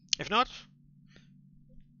 If not,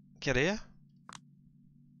 get here?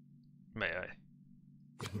 May I?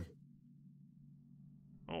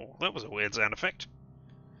 Oh, that was a weird sound effect.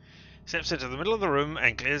 Steps into the middle of the room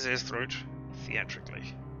and clears his throat theatrically.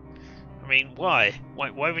 I mean, why?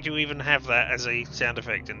 Why would you even have that as a sound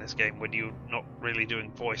effect in this game when you're not really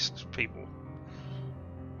doing voiced people?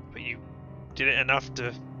 But you did it enough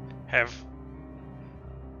to have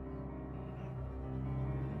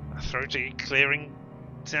a throaty clearing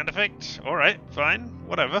sound effect? Alright, fine,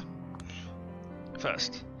 whatever.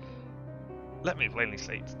 First, let me plainly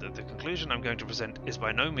state that the conclusion I'm going to present is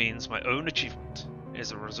by no means my own achievement. It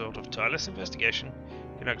is a result of tireless investigation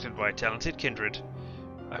conducted by a talented kindred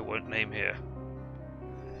I won't name here.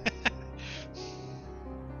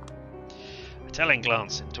 A telling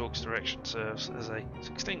glance in Talk's direction serves as a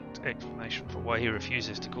succinct explanation for why he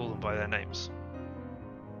refuses to call them by their names.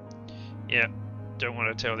 Yeah, don't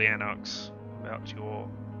want to tell the Anarchs about your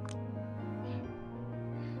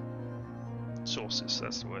sources,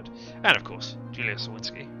 that's the word. And of course, Julia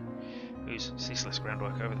Sawinski, whose ceaseless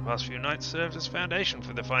groundwork over the past few nights served as foundation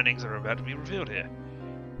for the findings that are about to be revealed here.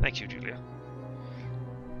 Thank you, Julia.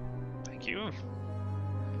 Thank you.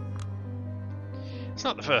 It's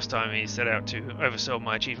not the first time he set out to oversell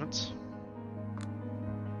my achievements.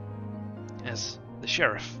 As the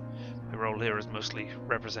sheriff, my role here is mostly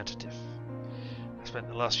representative. I spent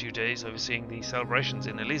the last few days overseeing the celebrations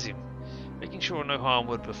in Elysium, making sure no harm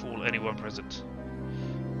would befall anyone present.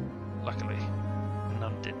 Luckily,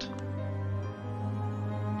 none did.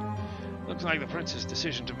 Looks like the prince's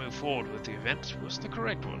decision to move forward with the event was the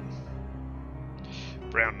correct one.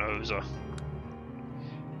 Brown noser.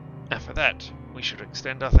 And for that, we should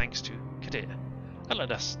extend our thanks to Kadir, and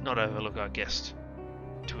let us not overlook our guest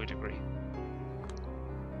to a degree.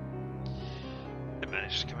 I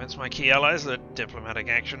managed to convince my key allies that diplomatic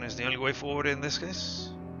action is the only way forward in this case.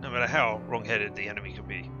 No matter how wrong-headed the enemy could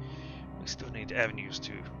be, we still need avenues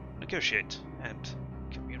to negotiate and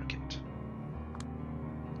communicate.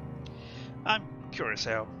 I'm curious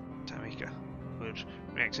how Tamika would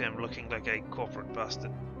react to him looking like a corporate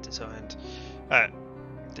bastard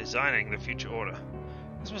designing the future order.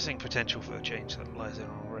 There's missing potential for the change that lies in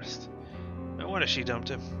our wrist. No wonder she dumped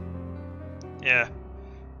him. Yeah.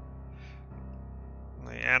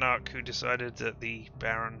 The Anarch who decided that the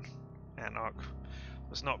Baron Anarch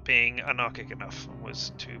was not being anarchic enough and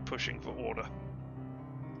was too pushing for order.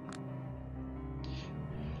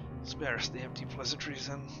 Spare us the empty pleasantries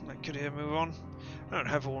and let Kadir move on. I don't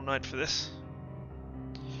have all night for this.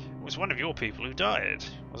 It was one of your people who died,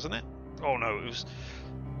 wasn't it? Oh no, it was...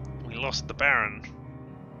 We lost the Baron.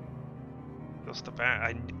 Lost the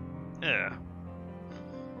Baron... Yeah.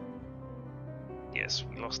 Yes,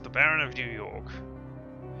 we lost the Baron of New York.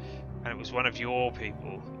 And it was one of your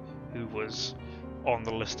people who was on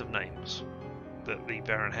the list of names that the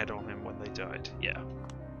Baron had on him when they died. Yeah.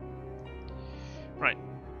 Right.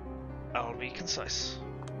 I'll be concise.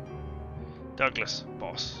 Douglas,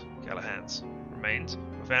 boss, Callahan's remains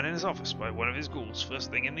were found in his office by one of his ghouls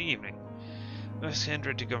first thing in the evening. Most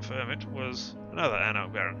kindred to confirm it was another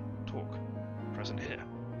Anarch Baron, Talk, present here.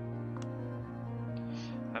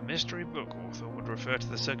 A mystery book author would refer to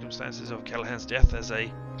the circumstances of Callahan's death as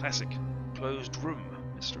a classic closed room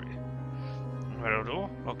mystery. The metal door,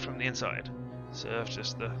 locked from the inside, served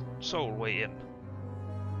as the sole way in.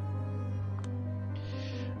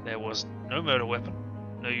 There was no murder weapon,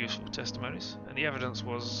 no useful testimonies, and the evidence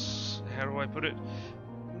was, how do I put it,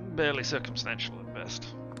 barely circumstantial at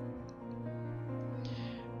best.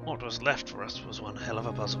 What was left for us was one hell of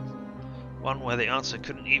a puzzle. One where the answer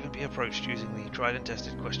couldn't even be approached using the tried and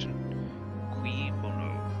tested question, qui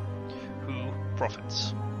bono? Who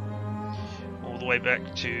profits? All the way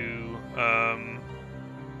back to, I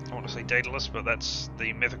want to say Daedalus, but that's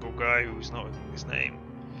the mythical guy who's not his name.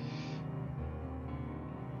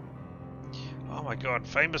 Oh my god,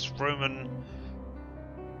 famous Roman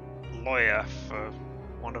lawyer, for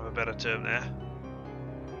want of a better term there.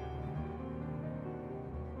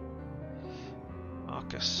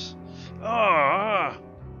 Marcus. Oh!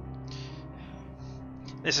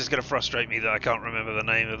 This is going to frustrate me that I can't remember the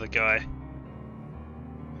name of the guy.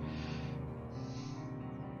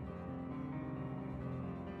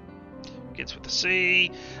 Begins with the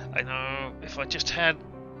C. I know, if I just had...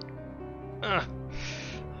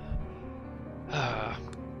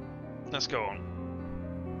 Let's go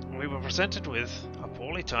on. We were presented with a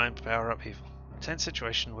poorly timed power upheaval. A tense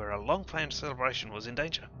situation where a long-planned celebration was in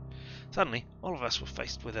danger. Suddenly, all of us were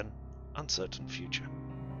faced with an uncertain future.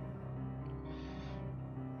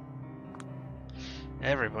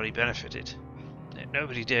 Everybody benefited.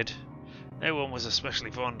 Nobody did. No one was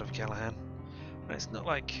especially fond of Callahan. But it's not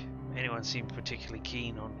like anyone seemed particularly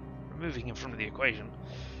keen on removing him from the equation,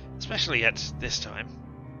 especially at this time.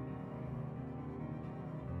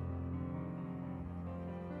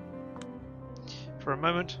 For a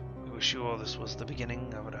moment, we were sure this was the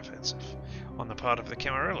beginning of an offensive on the part of the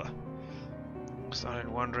Camarilla. We started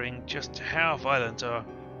wondering just how violent our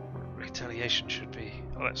retaliation should be.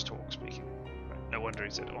 Oh, that's Talk speaking. No wonder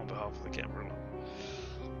he said on behalf of the Camarilla.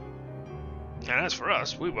 And as for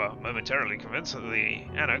us, we were momentarily convinced that the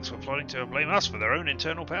Anarchs were plotting to blame us for their own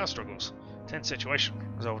internal power struggles. Tense situation,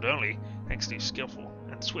 resolved only thanks to skillful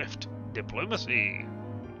and swift diplomacy.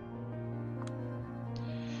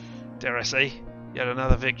 Dare I say, yet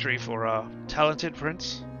another victory for our talented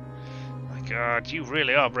prince? My god, you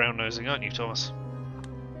really are brown-nosing, aren't you, Thomas?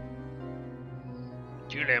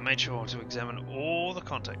 Julia made sure to examine all the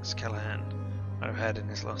contacts Callahan might have had in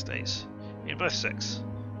his last days. In both sects,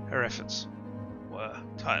 her efforts were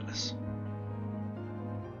tireless.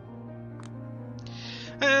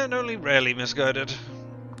 And only rarely misguided.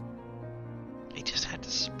 He just had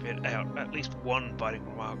to spit out at least one biting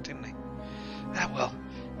remark, didn't he? Ah well,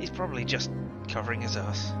 he's probably just covering his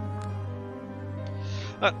ass.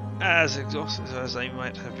 But as exhausted as they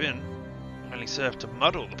might have been, only served to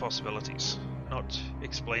muddle the possibilities, not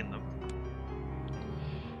explain them.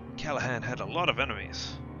 Callahan had a lot of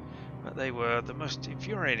enemies, but they were the most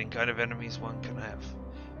infuriating kind of enemies one can have.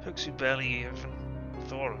 Folks who barely even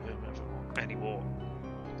thought of him anymore.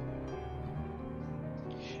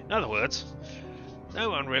 In other words, no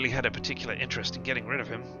one really had a particular interest in getting rid of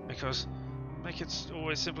him, because they could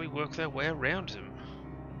always simply work their way around him.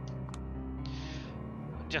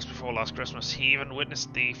 Just before last Christmas, he even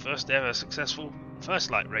witnessed the first ever successful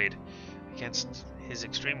First Light raid against his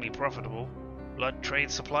extremely profitable blood trade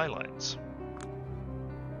supply lines.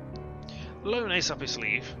 The lone ace up his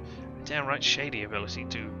sleeve, a downright shady ability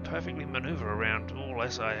to perfectly maneuver around all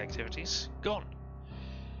SI activities, gone.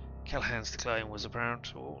 Callahan's decline was apparent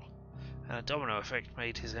to all, and a domino effect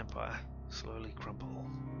made his empire slowly crumble.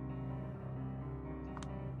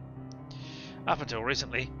 Up until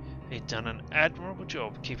recently, he'd done an admirable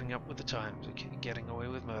job keeping up with the times and getting away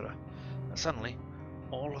with murder, but suddenly,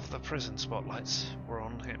 all of the prison spotlights were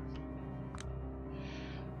on him.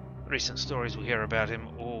 The recent stories we hear about him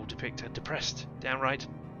all depict a depressed, downright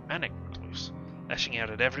manic recluse, lashing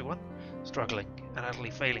out at everyone, struggling and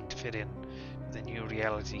utterly failing to fit in with the new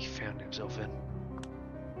reality he found himself in.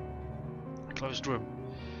 A closed room,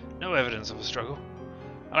 no evidence of a struggle,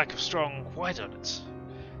 a lack of strong white on it.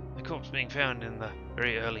 The corpse being found in the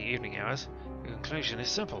very early evening hours, the conclusion is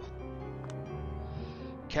simple.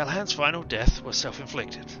 Callahan's final death was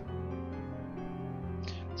self-inflicted.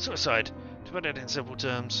 Suicide, to put it in simple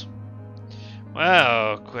terms.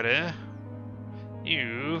 Well, Quitter,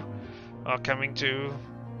 you are coming to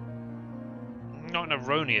not an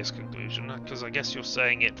erroneous conclusion, because I guess you're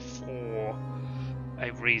saying it for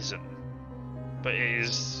a reason, but it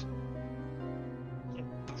is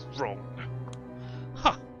wrong.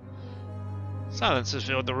 Huh. Silence has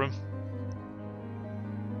filled the room.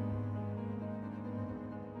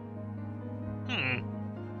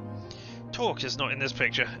 Talk is not in this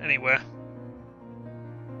picture anywhere.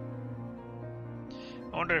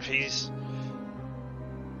 I wonder if he's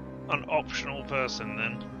an optional person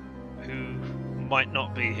then, who might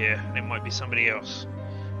not be here, and it might be somebody else.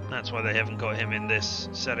 That's why they haven't got him in this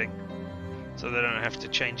setting, so they don't have to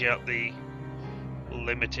change out the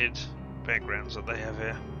limited backgrounds that they have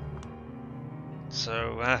here.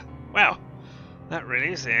 So, wow, that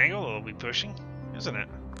really is the angle they'll be pushing, isn't it?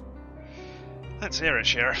 Let's hear it,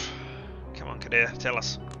 Sheriff. Come on, Kadir, tell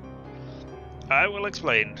us. I will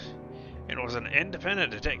explain. It was an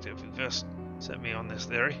independent detective who first set me on this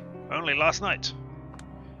theory, only last night.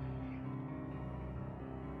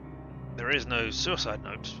 There is no suicide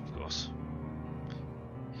note, of course.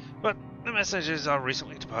 But the messages our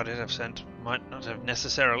recently departed have sent might not have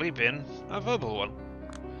necessarily been a verbal one.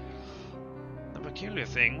 The peculiar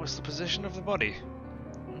thing was the position of the body.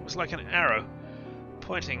 It was like an arrow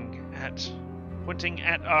pointing at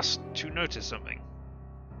us to notice something.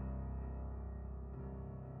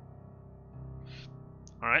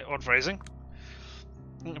 Alright, odd phrasing.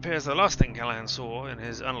 It appears the last thing Callahan saw in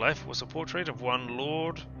his unlife was a portrait of one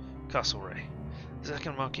Lord Castlereagh, the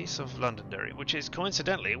second Marquis of Londonderry, which is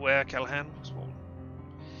coincidentally where Callahan was born.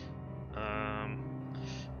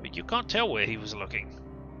 But you can't tell where he was looking.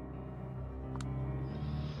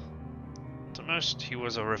 At most, he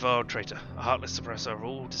was a reviled traitor, a heartless suppressor of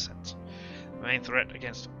all dissent, the main threat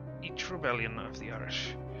against each rebellion of the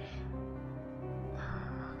Irish.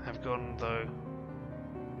 Have gone, though.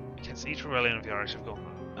 Against each rebellion of the Irish have gone,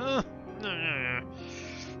 though. No.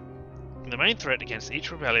 The main threat against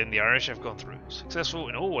each rebellion the Irish have gone through, successful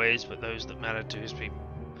in all ways but those that mattered to his people.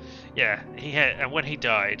 Yeah, he had, and when he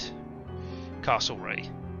died, Castlereagh,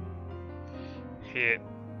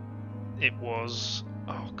 it was,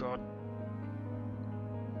 oh god,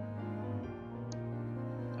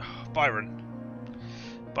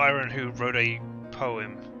 Byron, who wrote a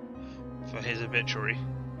poem for his obituary.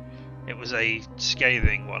 It was a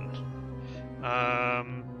scathing one.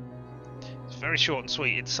 It's very short and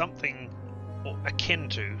sweet. It's something akin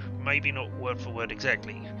to, maybe not word for word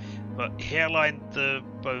exactly, but hairline the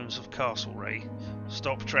bones of Castlereagh,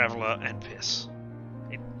 stop traveller and piss.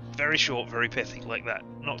 Very short, very pithy, like that.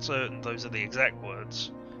 Not certain those are the exact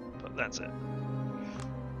words, but that's it.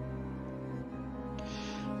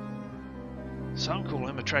 Some call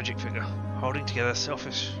him a tragic figure, holding together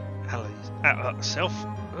selfish allies.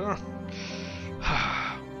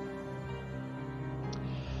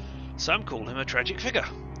 Some call him a tragic figure,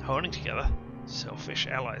 holding together selfish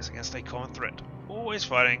allies against a common threat, always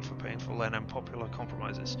fighting for painful and unpopular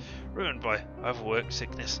compromises, ruined by overwork,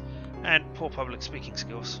 sickness, and poor public speaking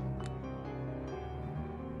skills.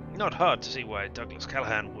 Not hard to see why Douglas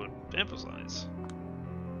Callahan would empathise.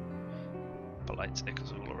 Polite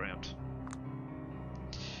stickers all around.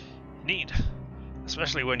 Indeed,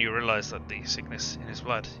 especially when you realise that the sickness in his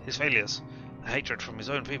blood, his failures, the hatred from his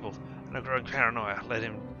own people, and a growing paranoia led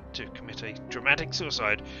him to commit a dramatic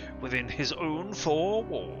suicide within his own four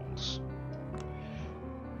walls.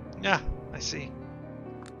 Ah, I see.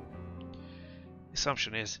 The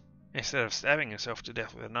assumption is, instead of stabbing himself to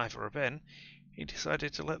death with a knife or a pen, he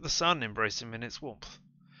decided to let the sun embrace him in its warmth,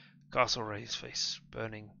 Castlereagh's face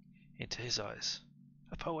burning into his eyes.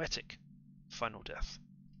 A poetic final death.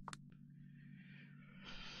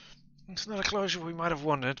 It's not a closure we might have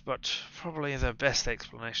wanted, but probably the best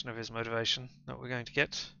explanation of his motivation that we're going to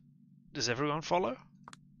get. Does everyone follow?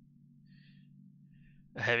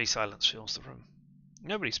 A heavy silence fills the room.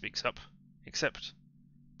 Nobody speaks up, except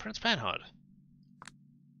Prince Panhard.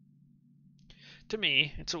 To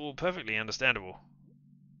me, it's all perfectly understandable,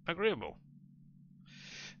 agreeable,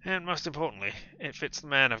 and most importantly, it fits the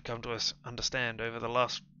man I've come to understand over the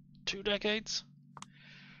last 2 decades.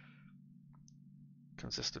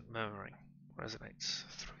 Consistent murmuring resonates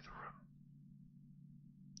through the room.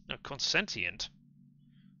 No, consentient.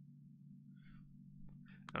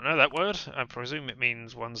 I don't know that word. I presume it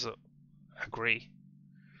means ones that agree.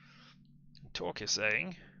 Talk is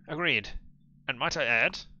saying, agreed. And might I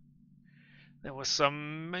add, there were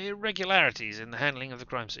some irregularities in the handling of the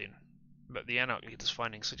crime scene, but the Anarch leader's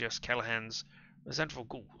findings suggest Callahan's resentful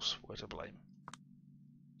ghouls were to blame.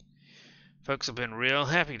 Folks have been real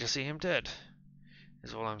happy to see him dead,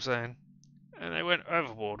 is all I'm saying, and they went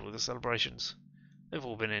overboard with the celebrations. They've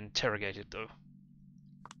all been interrogated, though.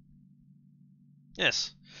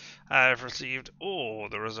 Yes, I have received all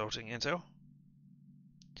the resulting intel,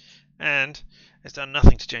 and has done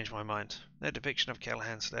nothing to change my mind. Their depiction of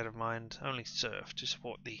Callahan's state of mind only served to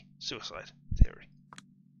support the suicide theory.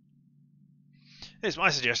 It is my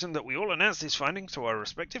suggestion that we all announce these findings to our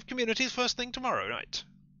respective communities first thing tomorrow night.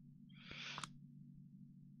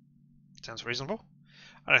 Sounds reasonable.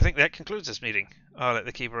 And I think that concludes this meeting. I'll let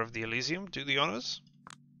the Keeper of the Elysium do the honours.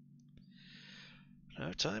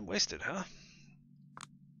 No time wasted, huh?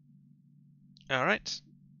 Alright.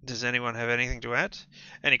 Does anyone have anything to add?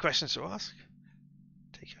 Any questions to ask?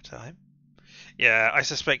 Take your time. Yeah, I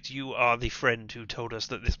suspect you are the friend who told us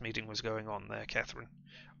that this meeting was going on there, Catherine.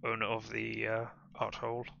 Owner of the art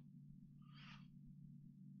hole.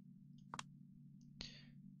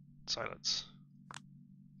 Silence.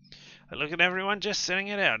 I look at everyone just sitting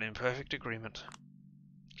it out in perfect agreement.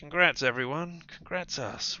 Congrats, everyone. Congrats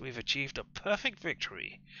us. We've achieved a perfect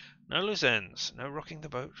victory. No loose ends. No rocking the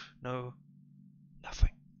boat. No... nothing.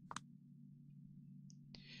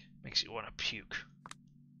 Makes you want to puke.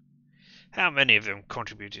 How many of them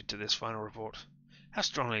contributed to this final report? How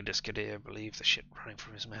strongly does Kadir believe the shit running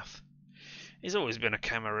from his mouth? He's always been a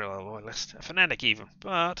Camarilla loyalist, a fanatic even,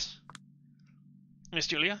 but... Miss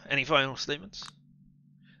Julia, any final statements?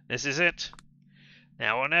 This is it.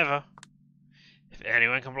 Now or never. If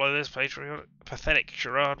anyone can blow this pathetic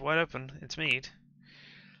charade wide open, it's Mead.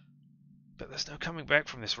 But there's no coming back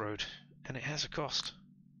from this road, and it has a cost.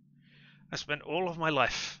 I spent all of my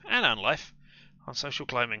life, and unlife, on social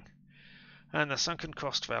climbing, and the sunken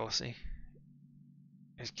cost fallacy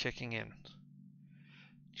is kicking in.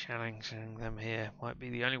 Challenging them here might be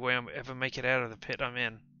the only way I'll ever make it out of the pit I'm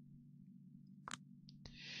in.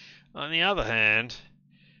 On the other hand,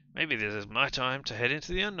 maybe this is my time to head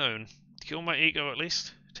into the unknown. Kill my ego at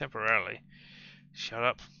least, temporarily. Shut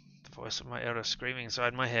up, the voice of my elder screaming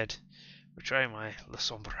inside my head, betraying my La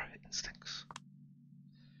Sombra instincts.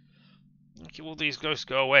 Make all these ghosts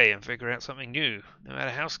go away and figure out something new, no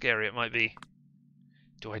matter how scary it might be.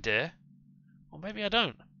 Do I dare? Or maybe I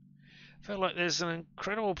don't. I feel like there's an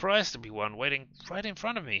incredible prize to be won waiting right in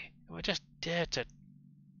front of me. If I just dare to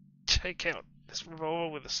take out this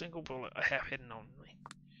revolver with a single bullet I have hidden on me.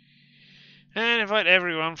 And invite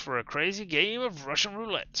everyone for a crazy game of Russian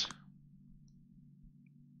roulette.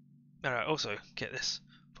 Alright, also, get this,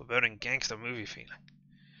 foreboding gangster movie feeling.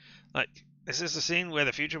 Like, this is the scene where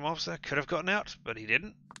the future mobster could have gotten out, but he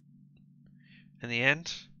didn't. In the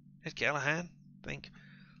end, did Callahan think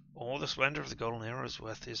all the splendor of the Golden Era is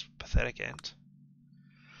worth his pathetic end?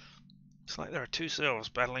 It's like there are two selves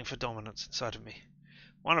battling for dominance inside of me.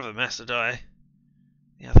 One of them has to die,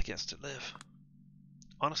 the other gets to live.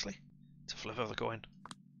 Honestly, it's a flip of the coin.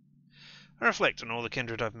 I reflect on all the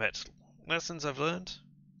kindred I've met, lessons I've learned,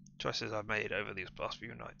 choices I've made over these past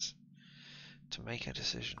few nights, to make a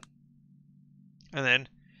decision. And then,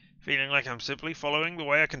 feeling like I'm simply following the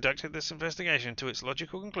way I conducted this investigation to its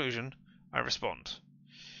logical conclusion, I respond.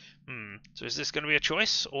 So is this going to be a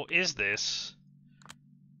choice, or is this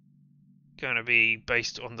going to be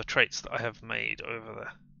based on the traits that I have made over the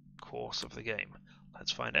course of the game?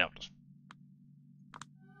 Let's find out.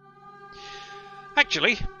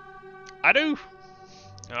 Actually, I do.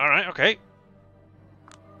 Alright, okay.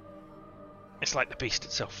 It's like the beast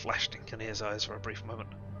itself flashed in Kinnear's eyes for a brief moment.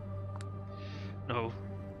 No,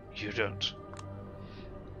 you don't.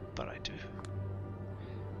 But I do.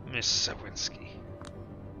 Miss Sawinski.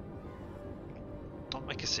 Don't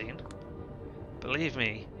make a scene. Believe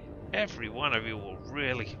me, every one of you will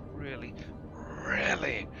really, really,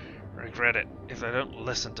 really regret it if they don't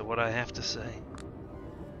listen to what I have to say.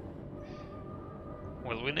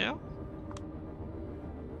 Will we now?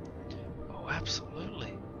 Oh,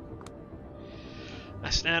 absolutely. I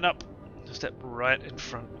stand up, step right in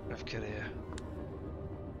front of Kadir.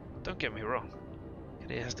 Don't get me wrong,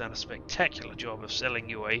 Kadir has done a spectacular job of selling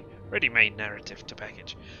you a ready-made narrative to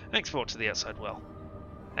package and export to the outside world.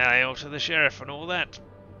 Hail to the sheriff and all that.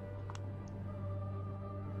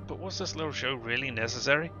 But was this little show really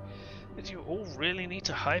necessary? Did you all really need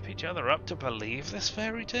to hype each other up to believe this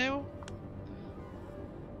fairy tale?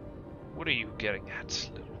 What are you getting at,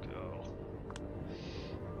 little girl?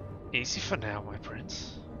 Easy for now, my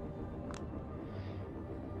prince.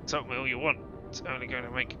 Tell me all you want. It's only going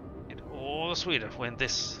to make it all the sweeter when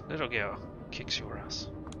this little girl kicks your ass.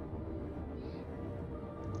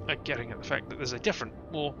 I'm getting at the fact that there's a different,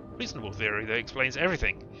 more reasonable theory that explains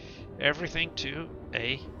everything. Everything to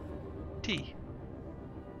a T.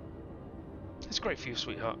 It's great for you,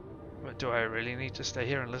 sweetheart. But do I really need to stay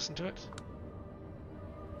here and listen to it?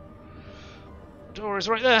 The door is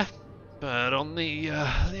right there. But on the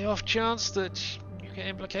off chance that you get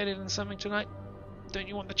implicated in something tonight, don't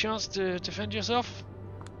you want the chance to defend yourself?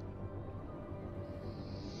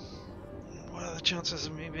 the chances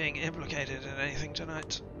of me being implicated in anything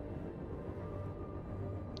tonight?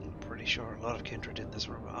 I'm pretty sure a lot of kindred in this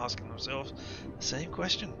room are asking themselves the same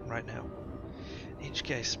question right now. In each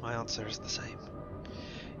case, my answer is the same.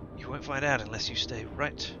 You won't find out unless you stay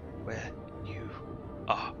right where you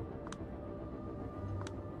are.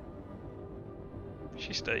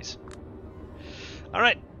 She stays.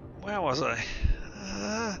 Alright, where was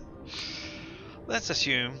I? Let's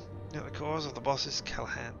assume that the cause of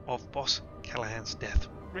Boss Callahan's death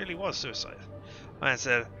really was suicide. I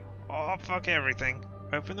said, oh fuck everything,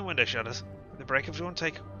 open the window shutters, with the break of dawn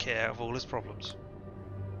take care of all his problems.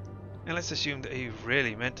 And let's assume that he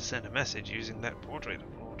really meant to send a message using that portrait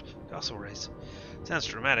of Lord Castlereagh's. Sounds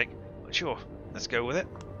dramatic, but sure, let's go with it.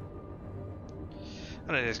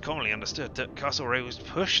 And it is commonly understood that Castlereagh was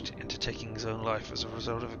pushed into taking his own life as a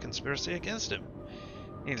result of a conspiracy against him.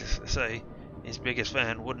 Needless to say, his biggest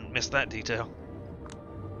fan wouldn't miss that detail.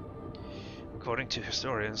 According to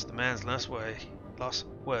historians, the man's last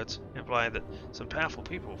words imply that some powerful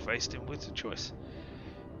people faced him with a choice: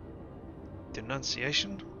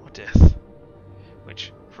 denunciation or death,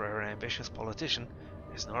 which, for an ambitious politician,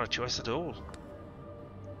 is not a choice at all.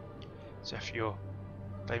 So if you're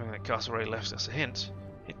claiming that Castlereagh left us a hint,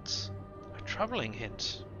 it's a troubling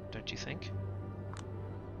hint, don't you think?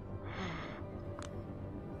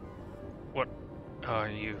 What are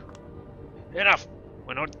you? Enough!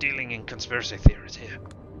 We're not dealing in conspiracy theories here.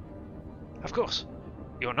 Of course,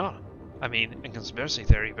 you're not. I mean, a conspiracy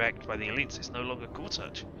theory backed by the elites is no longer called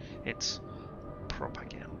such. It's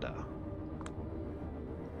propaganda.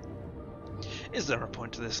 Is there a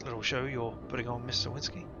point to this little show you're putting on, Mr.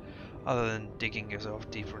 Winsky? Other than digging yourself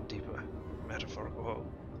deeper and deeper metaphorical hole?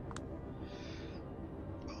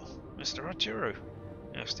 Oh, Mr. Arturo,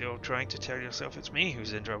 you're still trying to tell yourself it's me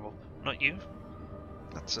who's in trouble, not you?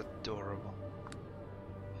 That's adorable.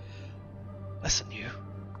 Listen, you.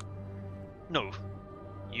 No,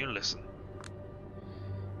 you listen.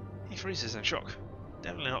 He freezes in shock,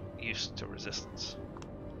 definitely not used to resistance.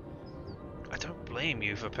 I don't blame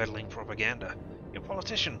you for peddling propaganda. You're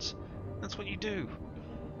politicians. That's what you do.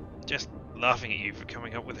 Just laughing at you for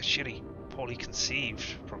coming up with a shitty, poorly conceived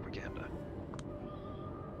propaganda.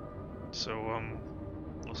 So,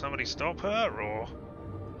 will somebody stop her, or...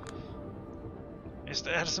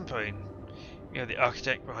 Mr. Addison Payne, you're the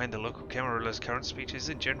architect behind the local Camarilla's current speeches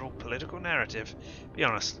and general political narrative. Be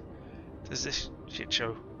honest, does this shit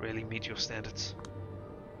show really meet your standards?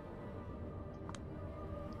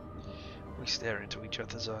 We stare into each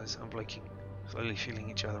other's eyes, unblinking, slowly feeling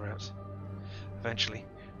each other out. Eventually,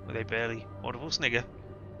 with a barely audible snigger,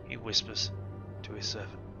 he whispers to his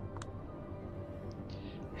servant.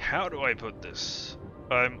 How do I put this?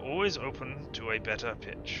 I'm always open to a better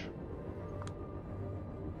pitch.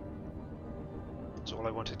 That's all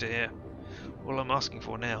I wanted to hear. All I'm asking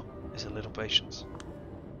for now is a little patience.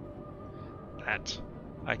 That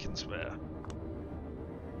I can spare.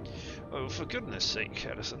 Oh, for goodness sake,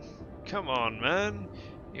 Addison. Come on, man.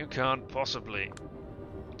 You can't possibly...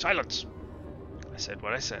 Silence! I said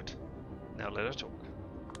what I said. Now let her talk.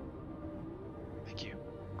 Thank you.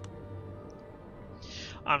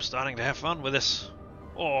 I'm starting to have fun with this.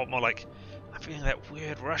 Or more like, I'm feeling that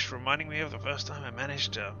weird rush reminding me of the first time I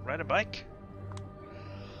managed to ride a bike.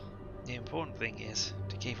 The important thing is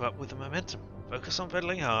to keep up with the momentum. Focus on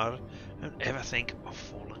pedaling hard. Don't ever think of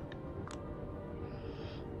falling.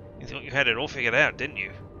 You thought you had it all figured out, didn't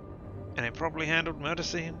you? An improperly handled murder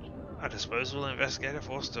scene? A disposable investigator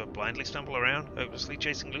forced to blindly stumble around, hopelessly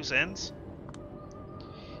chasing loose ends?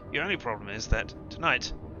 Your only problem is that,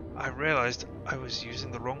 tonight, I realized I was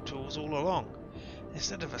using the wrong tools all along.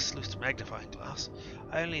 Instead of a sleuth's magnifying glass,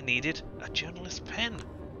 I only needed a journalist's pen.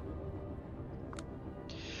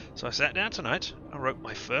 So I sat down tonight and wrote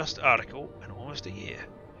my first article in almost a year.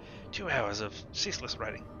 2 hours of ceaseless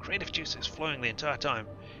writing, creative juices flowing the entire time,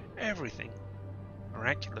 everything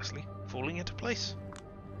miraculously falling into place.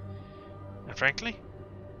 And frankly,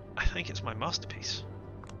 I think it's my masterpiece.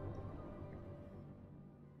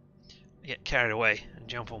 I get carried away and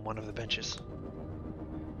jump on one of the benches.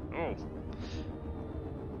 Oh.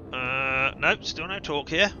 Nope, still no talk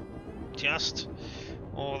here. Just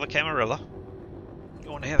all the Camarilla. You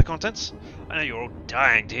want to hear the contents? I know you're all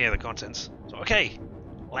dying to hear the contents. So okay,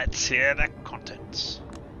 let's hear the contents.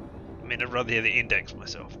 I mean, I'd rather hear the index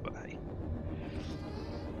myself, but hey.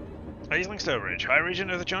 Aisling Stowbridge, High Regent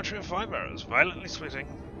of the Chantry of Five Arrows, violently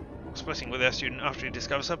splitting with our student after he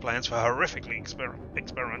discovers her plans for horrifically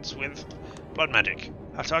experiments with blood magic.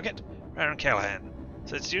 Our target, Baron Callahan.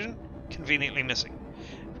 Said student, conveniently missing.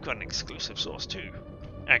 We've got an exclusive source too.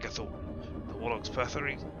 Agathorn, the Warlock's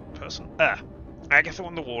Agatha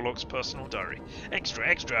on the Warlock's personal diary. Extra,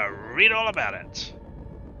 extra, read all about it.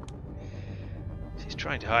 She's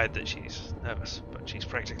trying to hide that she's nervous, but she's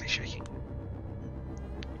practically shaking.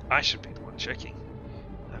 I should be the one shaking.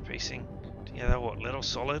 I'm piecing together what little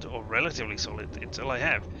solid or relatively solid intel I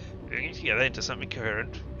have, putting it together into something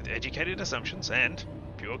coherent with educated assumptions and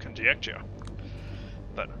pure conjecture.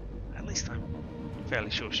 But at least I'm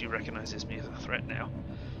fairly sure she recognizes me as a threat now.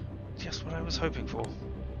 Just what I was hoping for.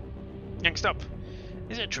 Next up,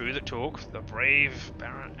 is it true that Torque, the brave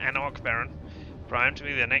Anarch Baron, primed to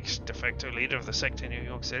be the next de facto leader of the sect in New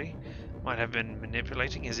York City, might have been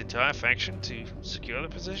manipulating his entire faction to secure the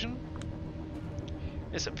position?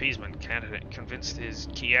 This appeasement candidate convinced his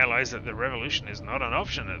key allies that the revolution is not an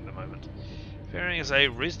option at the moment, appearing as a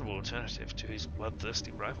reasonable alternative to his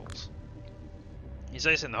bloodthirsty rivals. His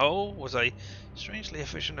ace in the hole was a strangely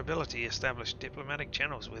efficient ability to establish diplomatic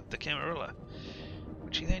channels with the Camarilla,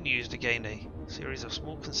 which he then used to gain a series of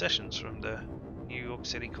small concessions from the New York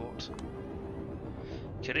City court.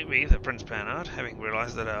 Could it be that Prince Panhard, having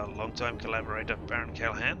realized that our longtime collaborator Baron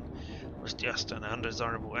Callahan was just an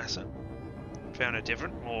undesirable asset, found a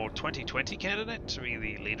different, more 2020 candidate to be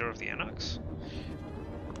the leader of the Anarchs?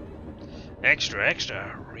 Extra,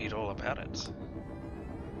 extra, read all about it.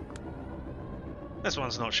 This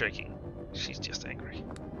one's not shaking, she's just angry.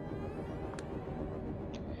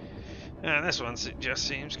 And this one just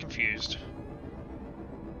seems confused.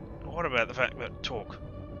 What about the fact that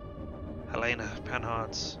Helena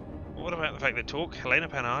Panhard,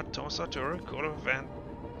 Thomas Arturo, Cordova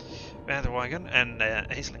Van der Weyden, and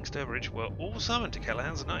Aisling Sturbridge were all summoned to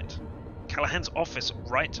Callahan's office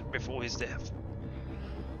right before his death?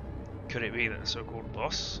 Could it be that the so-called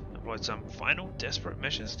boss employed some final desperate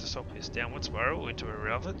measures to stop his downward spiral into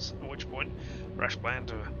irrelevance, at which point rash plan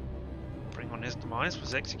to bring on his demise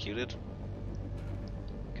was executed?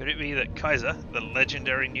 Could it be that Kaiser, the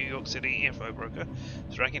legendary New York City info broker,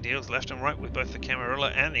 striking deals left and right with both the Camarilla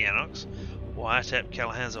and the Anarchs, wiretapped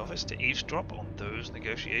Callahan's office to eavesdrop on those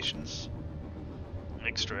negotiations?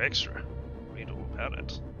 Extra, extra. Read all about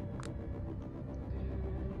it.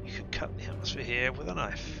 You could cut the atmosphere here with a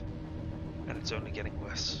knife, and it's only getting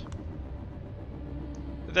worse.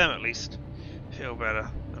 For them, at least, I feel better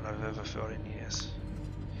than I've ever felt in years.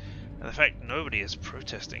 And the fact nobody is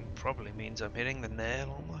protesting probably means I'm hitting the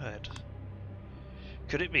nail on the head.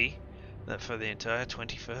 Could it be that for the entire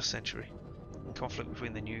 21st century, the conflict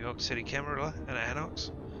between the New York City Camarilla and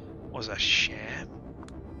Anarchs was a sham?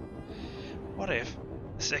 What if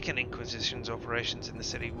the Second Inquisition's operations in the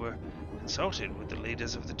city were consulted with the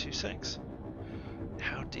leaders of the two sects?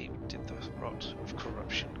 How deep did the rot of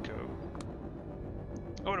corruption go?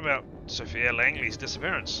 What about Sophia Langley's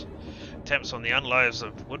disappearance? Attempts on the unlives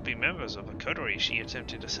of would-be members of a coterie she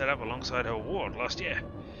attempted to set up alongside her ward last year.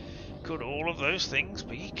 Could all of those things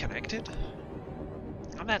be connected?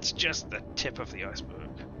 And that's just the tip of the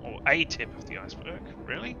iceberg. Or a tip of the iceberg,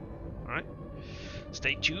 really? Alright.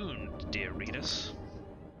 Stay tuned, dear readers.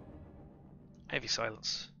 Heavy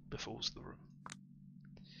silence befalls the room.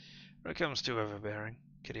 When it comes to overbearing,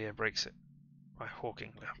 Kadir breaks it by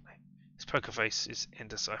hawking loudly. His poker face is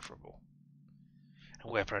indecipherable.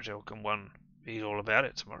 And where practical can one read all about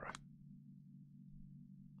it tomorrow?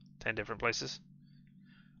 10 different places.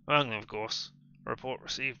 Among them, of course, a report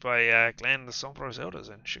received by Glenn the Sombros elders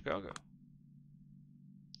in Chicago.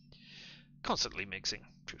 Constantly mixing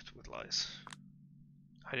truth with lies.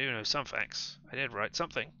 I do know some facts. I did write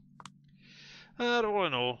something. But all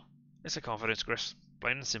in all, it's a confidence grist,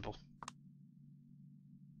 plain and simple.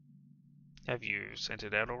 Have you sent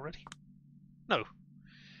it out already? No.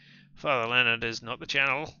 Father Leonard is not the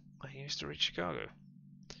channel I used to reach Chicago.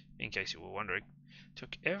 In case you were wondering,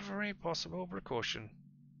 took every possible precaution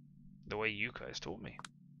the way you guys taught me.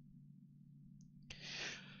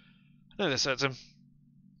 No, this hurts him.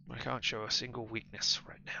 I can't show a single weakness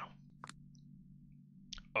right now.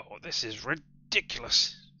 Oh, this is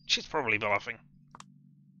ridiculous. She's probably bluffing.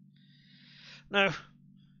 No,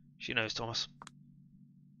 she knows, Thomas.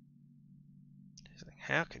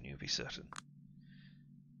 How can you be certain?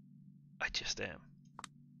 I just am.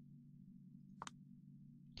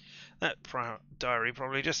 That diary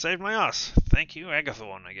probably just saved my ass. Thank you,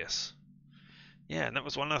 Agathorn, I guess. Yeah, and that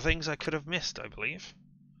was one of the things I could have missed, I believe.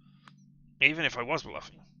 Even if I was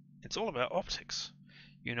bluffing. It's all about optics.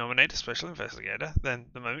 You nominate a special investigator, then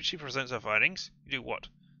the moment she presents her findings, you do what?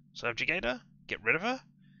 Subjugate her? Get rid of her?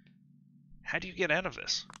 How do you get out of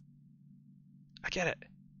this? I get it.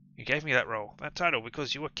 You gave me that role, that title,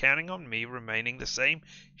 because you were counting on me remaining the same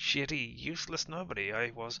shitty, useless nobody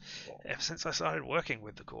I was ever since I started working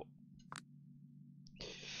with the court.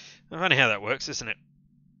 Funny how that works, isn't it?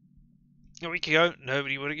 A week ago,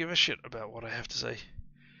 nobody would have given a shit about what I have to say.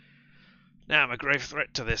 Now I'm a grave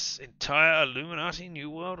threat to this entire Illuminati New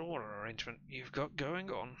World Order arrangement you've got going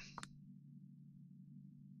on.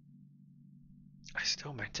 I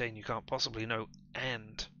still maintain you can't possibly know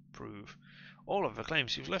and prove all of the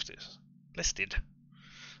claims you've listed.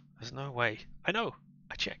 There's no way. I know.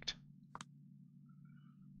 I checked.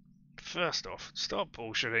 First off, stop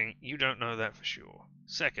bullshitting. You don't know that for sure.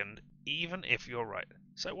 Second, even if you're right,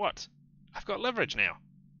 so what? I've got leverage now.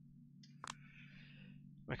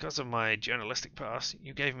 Because of my journalistic past,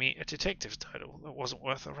 you gave me a detective title that wasn't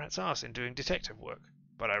worth a rat's ass in doing detective work.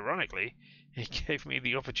 But ironically, it gave me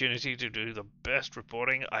the opportunity to do the best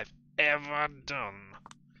reporting I've ever done.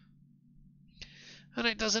 And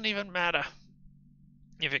it doesn't even matter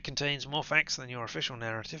if it contains more facts than your official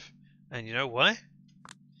narrative. And you know why?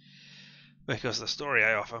 Because the story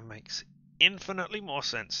I offer makes infinitely more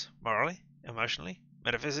sense, morally, emotionally,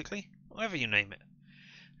 metaphysically, however you name it.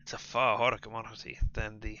 It's a far hotter commodity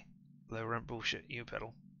than the low-rent bullshit you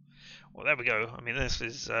peddle. Well, there we go. I mean, this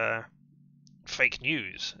is fake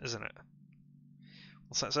news, isn't it?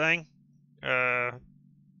 What's that saying?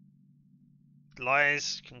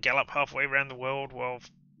 Lies can gallop halfway around the world while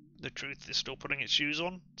the truth is still putting its shoes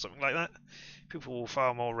on? Something like that? People will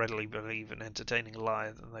far more readily believe an entertaining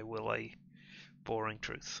lie than they will a boring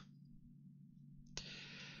truth.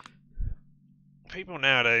 People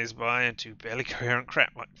nowadays buy into barely coherent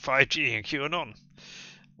crap like 5G and QAnon.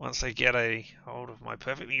 Once they get a hold of my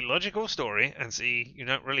perfectly logical story and see you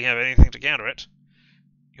don't really have anything to counter it,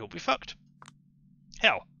 you'll be fucked.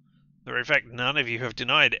 Hell, the very fact none of you have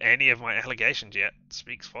denied any of my allegations yet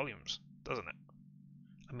speaks volumes, doesn't it?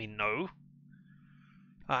 I mean, no.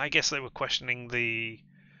 I guess they were questioning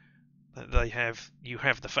you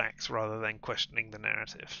have the facts rather than questioning the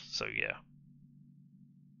narrative, so yeah.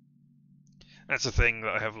 That's a thing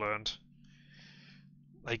that I have learned.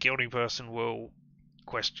 A guilty person will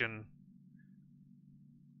question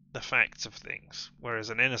the facts of things, whereas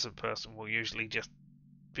an innocent person will usually just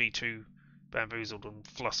be too bamboozled and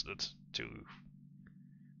flustered to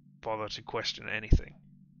bother to question anything.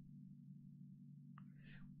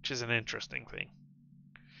 Which is an interesting thing.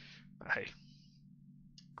 But hey.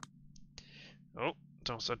 Oh,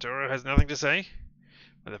 Tom Sotoro has nothing to say.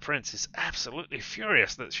 But the prince is absolutely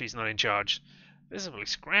furious that she's not in charge, visibly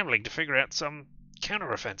scrambling to figure out some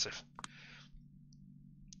counter-offensive.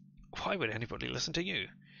 Why would anybody listen to you?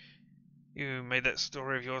 You made that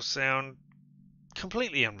story of yours sound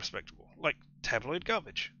completely unrespectable, like tabloid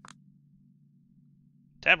garbage.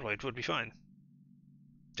 Tabloid would be fine.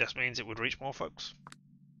 Just means it would reach more folks.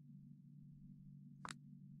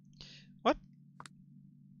 What?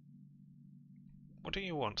 What do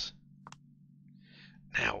you want?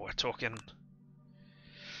 Now we're talking.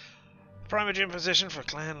 Primogen position for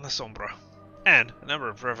Clan La Sombra, and a number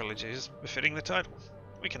of privileges befitting the title.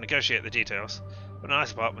 We can negotiate the details, but a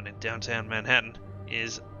nice apartment in downtown Manhattan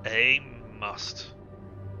is a must.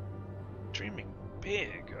 Dreaming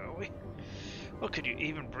big, are we? What could you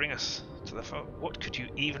even bring us to the fold? What could you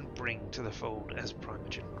even bring to the fold as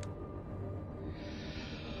Primogen?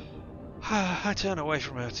 I turn away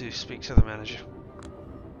from her to speak to the manager.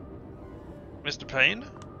 Mr. Payne?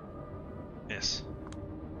 Yes.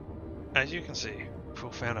 As you can see, we've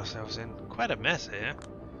all found ourselves in quite a mess here.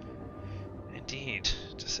 Indeed,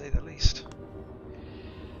 to say the least.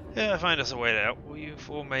 Find us a way out. Will you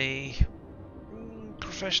form a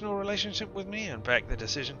professional relationship with me and back the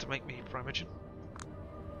decision to make me Primogen?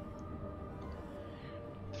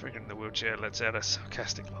 The figure in the wheelchair lets out a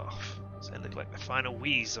sarcastic laugh, sounding like the final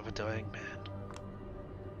wheeze of a dying man.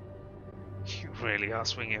 You really are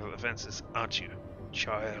swinging at the fences, aren't you,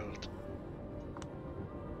 child?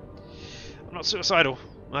 I'm not suicidal,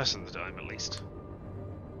 most of the time at least.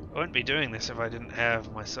 I wouldn't be doing this if I didn't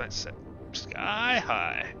have my sights set sky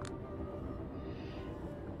high.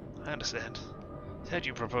 I understand. How do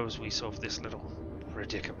you propose we solve this little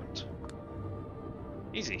predicament?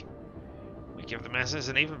 Easy. We give the masses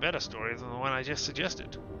an even better story than the one I just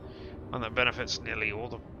suggested. One that benefits nearly all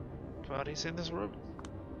the parties in this room.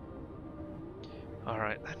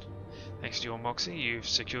 Alright then. Thanks to your moxie, you've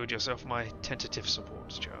secured yourself my tentative support,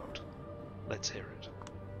 child. Let's hear it.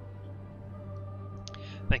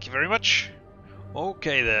 Thank you very much.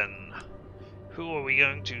 Okay then. Who are we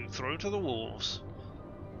going to throw to the wolves?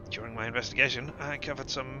 During my investigation, I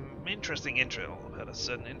uncovered some interesting intel about a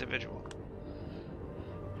certain individual.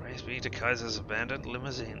 Praise be to Kaiser's abandoned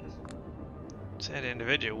limousine. Said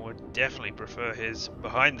individual would definitely prefer his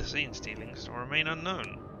behind-the-scenes dealings to remain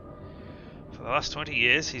unknown. For the last 20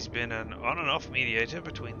 years, he's been an on and off mediator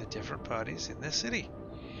between the different parties in this city.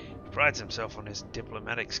 He prides himself on his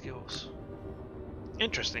diplomatic skills.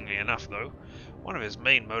 Interestingly enough, though, one of his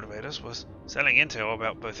main motivators was selling intel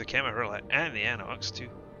about both the Camarilla and the Anarchs to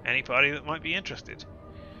any party that might be interested.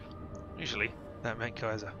 Usually, that meant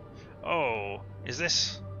Kaiser. Oh, is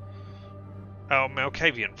this our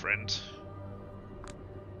Malkavian friend?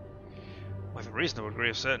 With a reasonable degree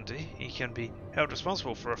of certainty, he can be held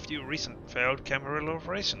responsible for a few recent failed Camarilla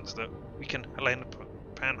operations that weaken Helena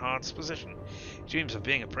Panhard's position. He dreams of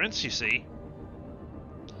being a prince, you see.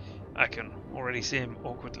 I can already see him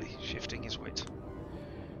awkwardly shifting his weight.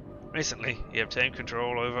 Recently, he obtained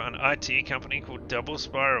control over an IT company called Double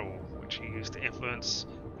Spiral, which he used to influence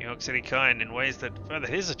New York City kind in ways that further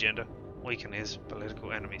his agenda, weaken his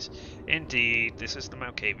political enemies. Indeed, this is the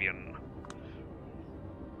Malkavian.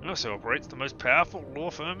 He also operates the most powerful law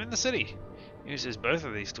firm in the city. He uses both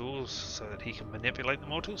of these tools so that he can manipulate the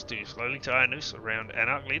mortals to slowly tie a noose around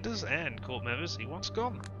Anarch leaders and court members he wants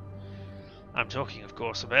gone. I'm talking, of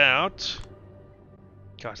course, about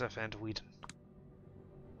Carter van der Weyden.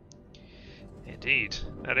 Indeed,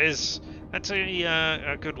 that's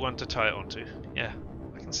a good one to tie it onto. Yeah,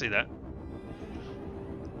 I can see that.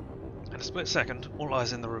 In a split second, all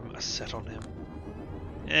eyes in the room are set on him.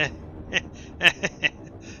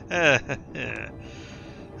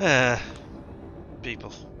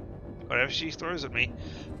 People, whatever she throws at me,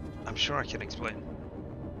 I'm sure I can explain.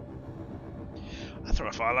 I threw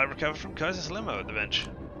a file I recovered from Kaiser's limo at the bench.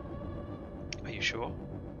 Are you sure?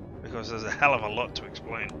 Because there's a hell of a lot to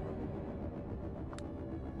explain.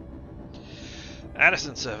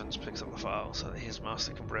 Addison Servants picks up the file so that his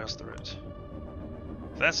master can browse through it.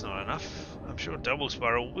 If that's not enough, I'm sure Double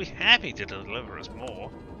Spiral will be happy to deliver us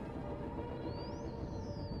more.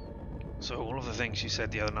 So all of the things you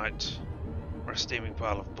said the other night were a steaming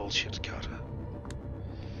pile of bullshit, Carter.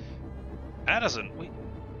 Addison,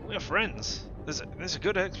 we're friends. There's a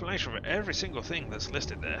good explanation for every single thing that's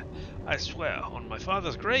listed there. I swear, on my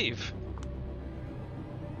father's grave.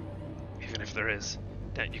 Even if there is,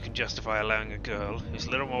 doubt you can justify allowing a girl who's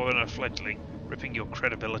little more than a fledgling ripping your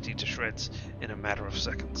credibility to shreds in a matter of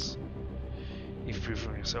seconds. You've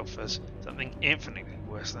proven yourself as something infinitely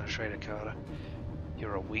worse than a traitor, Carter.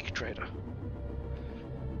 You're a weak traitor.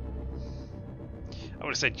 I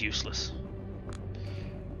would have said useless.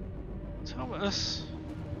 Thomas,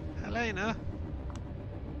 Helena,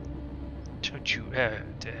 don't you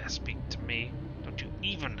dare speak to me. Don't you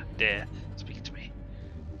even dare speak to me.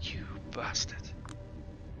 You bastard.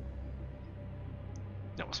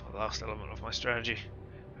 That was the last element of my strategy.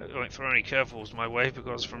 I won't throw any curveballs my way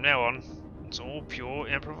because from now on, it's all pure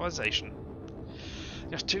improvisation.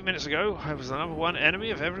 Just 2 minutes ago, I was the #1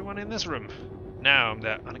 enemy of everyone in this room. Now I'm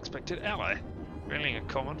their unexpected ally, railing a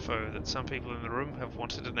common foe that some people in the room have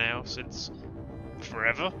wanted to now since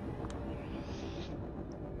forever.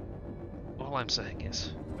 All I'm saying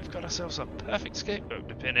is, we've got ourselves a perfect scapegoat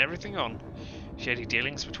to pin everything on. Shady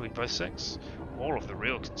dealings between both sects, all of the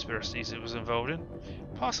real conspiracies it was involved in,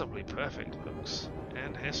 possibly perfect looks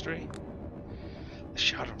and history. The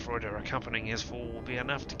schadenfreude accompanying his fall will be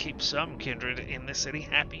enough to keep some kindred in the city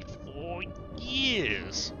happy for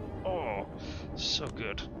years. Oh, so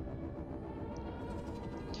good.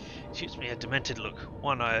 Shoots me a demented look,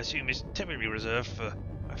 one I assume is typically reserved for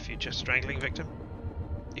a future strangling victim.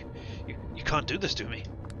 You can't do this to me.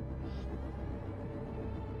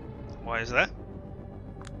 Why is that?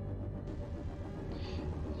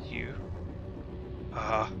 You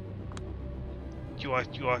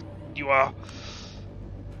are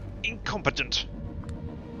incompetent.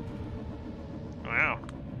 Wow.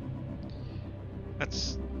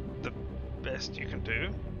 That's the best you can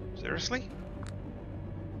do? Seriously?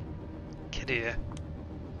 Kadir.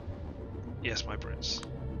 Yes, my prince.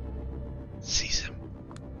 Seize him.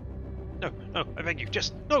 No, I beg you,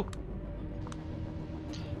 just no!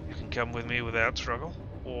 You can come with me without struggle,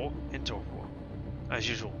 or in talk war. As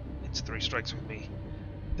usual, it's 3 strikes with me,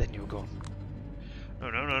 then you're gone.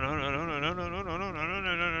 No.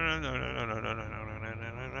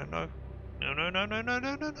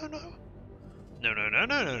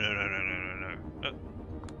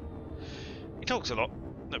 He talks a lot,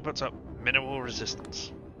 that puts up minimal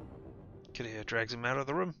resistance. Kadir drags him out of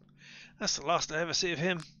the room. That's the last I ever see of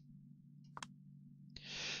him.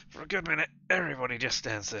 For a good minute, everybody just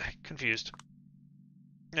stands there, confused.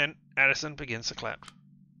 Then Addison begins to clap.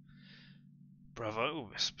 Bravo,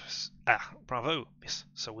 Miss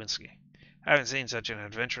Sawinski. I haven't seen such an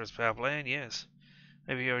adventurous power play in years.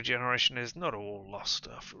 Maybe your generation is not all lost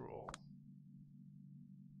after all.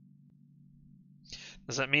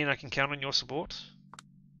 Does that mean I can count on your support?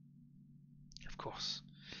 Of course.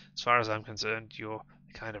 As far as I'm concerned, you're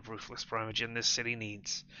the kind of ruthless primogen this city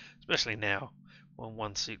needs, especially now, when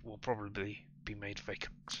one seat will probably be made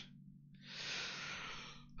vacant.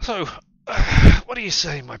 So, what do you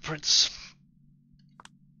say, my prince?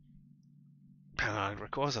 Paladin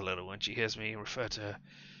recoils a little when she hears me refer to her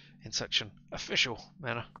in such an official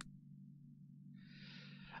manner.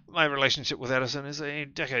 My relationship with Edison is a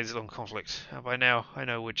decades-long conflict, and by now I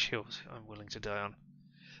know which hills I'm willing to die on.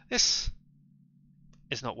 This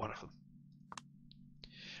is not one of them.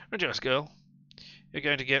 Rejoice, girl. You're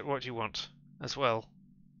going to get what you want, as well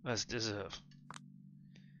as deserve.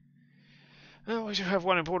 Well, we should have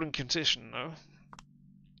one important condition, though.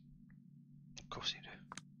 Of course you do.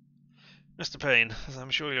 Mr. Payne, as I'm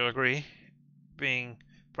sure you'll agree, being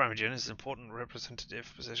Primogen is an important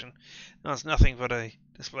representative position, and it's nothing but a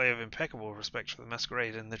display of impeccable respect for the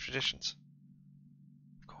masquerade and the traditions.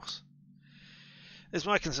 Of course. It's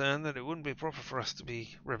my concern that it wouldn't be proper for us to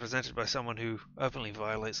be represented by someone who openly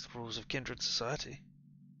violates the rules of kindred society.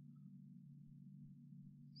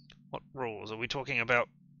 What rules? Are we talking about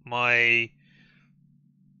my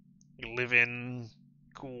live-in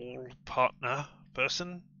cool partner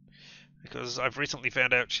person? Because I've recently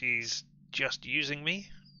found out she's just using me.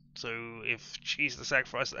 So if she's the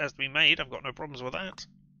sacrifice that has to be made, I've got no problems with that.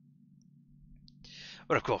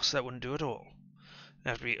 But of course, that wouldn't do at all. They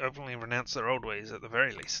have to be openly renounce their old ways at the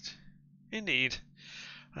very least. Indeed.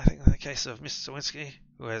 I think in the case of Miss Sawinski,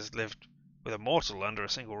 who has lived with a mortal under a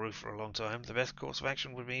single roof for a long time, the best course of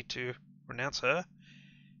action would be to renounce her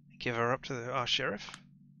and give her up to our sheriff.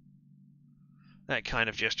 That kind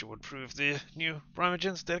of gesture would prove the new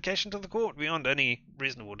Primogen's dedication to the court beyond any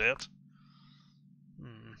reasonable doubt.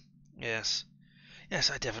 Yes. Yes,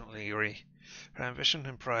 I definitely agree. Her ambition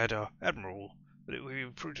and pride are admirable, but it would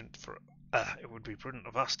be prudent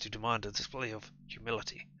of us to demand a display of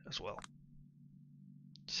humility as well.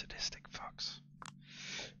 Sadistic fox.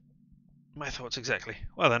 My thoughts exactly.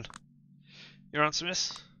 Well then, your answer,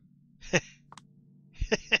 miss?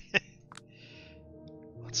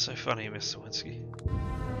 What's so funny, Miss Sawinski?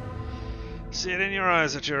 See it in your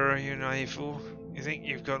eyes, Ajura, you naive fool. You think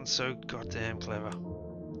you've gotten so goddamn clever.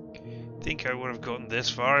 Think I would have gotten this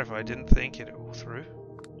far if I didn't think it all through?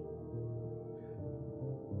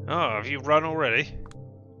 Oh, have you run already?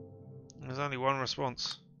 There's only one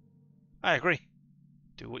response. I agree.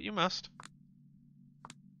 Do what you must.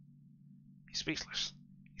 He's speechless.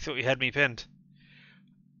 He thought you had me pinned.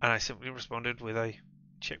 And I simply responded with a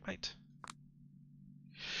checkmate.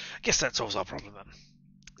 I guess that solves our problem then.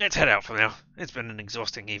 Let's head out for now. It's been an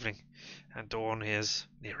exhausting evening, and dawn is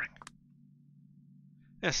nearing.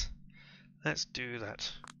 Yes, let's do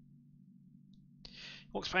that.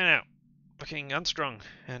 Walks Payne out, looking unstrung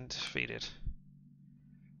and defeated.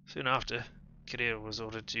 Soon after, Kadir was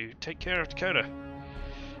ordered to take care of Dakota.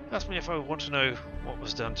 Asked me if I would want to know what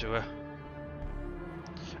was done to her.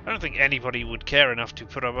 I don't think anybody would care enough to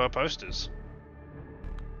put up our posters.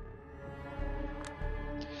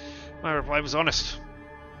 My reply was honest.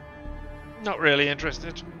 Not really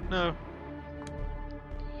interested, no.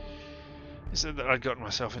 He said that I'd gotten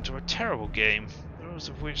myself into a terrible game, the rules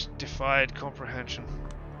of which defied comprehension.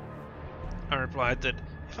 I replied that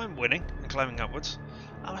if I'm winning and climbing upwards,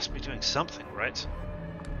 I must be doing something right.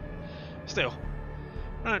 Still,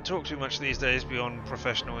 I don't talk too much these days beyond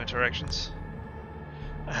professional interactions.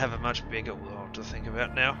 I have a much bigger world to think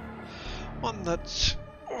about now, one that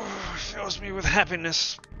fills me with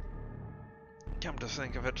happiness. Come to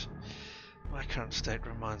think of it, my current state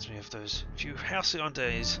reminds me of those few halcyon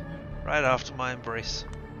days right after my embrace.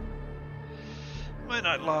 It might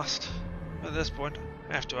not last. At this point,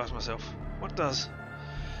 I have to ask myself, what does?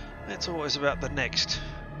 It's always about the next,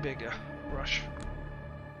 bigger rush.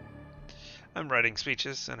 I'm writing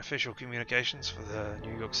speeches and official communications for the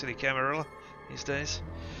New York City Camarilla these days,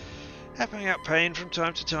 helping out Payne from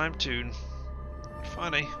time to time too.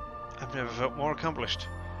 Funny, I've never felt more accomplished,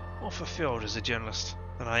 more fulfilled as a journalist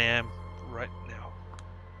than I am right now.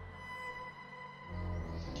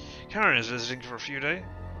 Karen is visiting for a few days.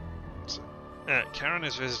 Karen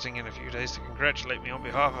is visiting in a few days to congratulate me on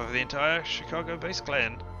behalf of the entire Chicago-based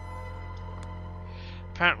clan.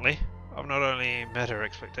 Apparently, I've not only met her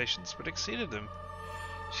expectations, but exceeded them.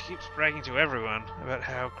 She keeps bragging to everyone about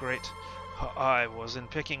how great her eye was in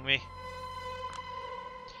picking me.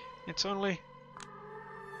 It's only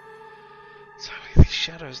these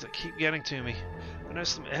shadows that keep getting to me. I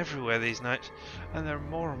notice them everywhere these nights, and there are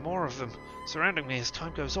more and more of them surrounding me as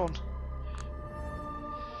time goes on.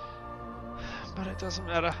 But it doesn't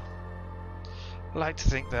matter. I like to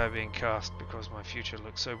think they're being cast because my future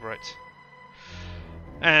looks so bright.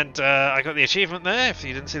 And I got the achievement there, if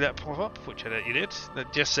you didn't see that pop up, which I doubt you did,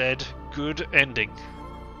 that just said, good ending.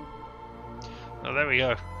 Oh, there we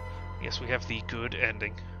go. I guess we have the good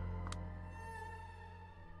ending.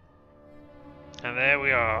 And there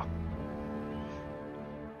we are.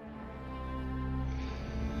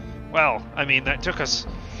 Well, I mean, that took us...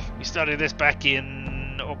 We started this back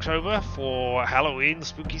in October for Halloween,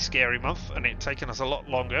 spooky, scary month, and it's taken us a lot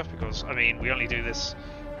longer because, I mean, we only do this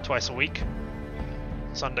twice a week.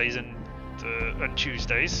 Sundays and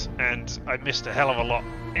Tuesdays, and I missed a hell of a lot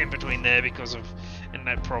in between there because of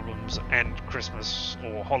internet problems and Christmas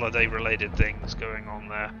or holiday related things going on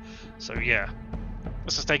there. So yeah,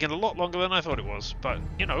 this has taken a lot longer than I thought it was, but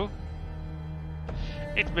you know,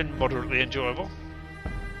 it's been moderately enjoyable.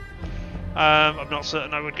 I'm not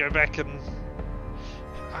certain I would go back and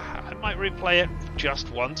I might replay it just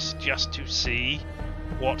once just to see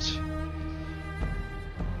what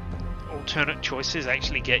alternate choices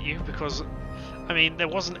actually get you, because I mean there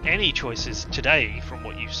wasn't any choices today from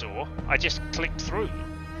what you saw. I just clicked through.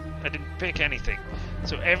 I didn't pick anything,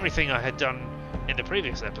 so everything I had done in the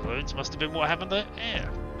previous episodes must have been what happened there. Yeah,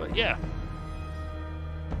 but yeah.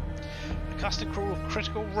 The cast and crew of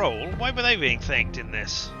Critical Role, why were they being thanked in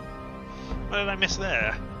this? What did I miss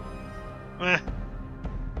there? Eh.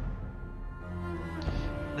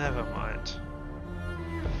 Never mind.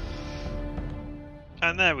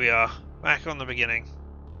 And there we are, back on the beginning.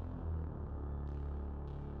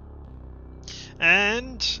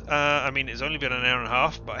 And, I mean, it's only been an hour and a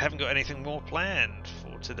half, but I haven't got anything more planned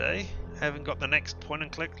for today. I haven't got the next point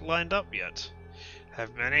and click lined up yet.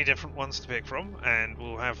 Have many different ones to pick from, and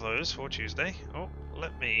we'll have those for Tuesday. Oh,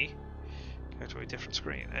 let me go to a different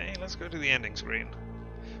screen. Hey, let's go to the ending screen.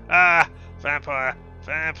 Ah! Vampire!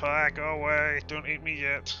 Vampire, go away! Don't eat me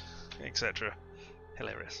yet! Etc.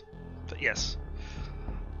 Hilarious. But yes.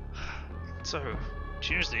 So,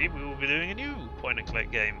 Tuesday we will be doing a new point and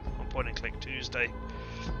click game on Point and Click Tuesday.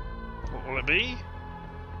 What will it be?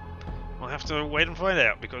 We'll have to wait and find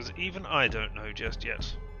out, because even I don't know just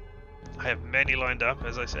yet. I have many lined up,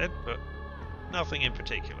 as I said, but nothing in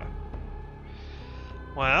particular.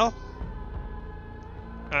 Well,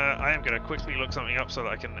 I am going to quickly look something up so that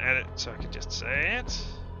I can edit, so I can just say it.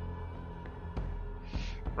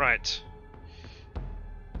 Right.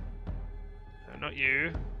 No, not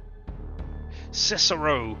you.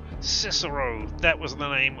 Cicero! Cicero! That was the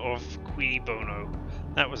name of Qui Bono.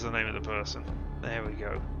 That was the name of the person. There we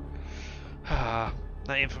go. Ah,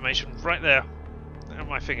 that information right there at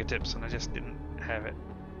my fingertips, and I just didn't have it.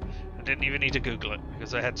 I didn't even need to Google it,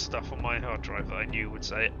 because I had stuff on my hard drive that I knew would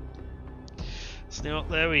say it. So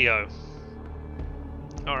there we go.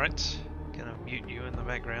 Alright, gonna mute you in the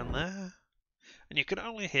background there. And you can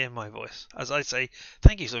only hear my voice as I say,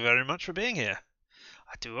 thank you so very much for being here.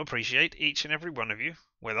 I do appreciate each and every one of you,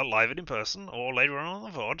 whether live and in person or later on the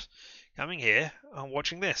VOD, coming here and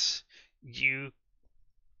watching this. You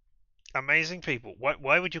amazing people.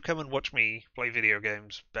 Why would you come and watch me play video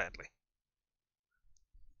games badly?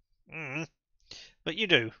 But you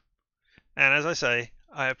do. And as I say,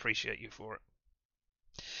 I appreciate you for it.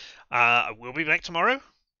 I will be back tomorrow.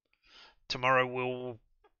 Tomorrow will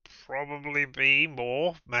probably be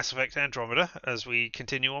more Mass Effect Andromeda as we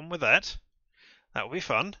continue on with that. That will be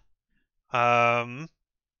fun.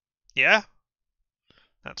 Yeah,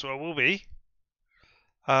 that's where we'll be.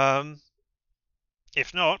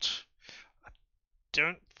 If not, I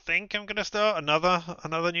don't think I'm going to start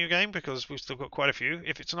another new game, because we've still got quite a few.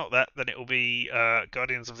 If it's not that, then it will be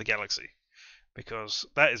Guardians of the Galaxy, because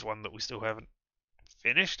that is one that we still haven't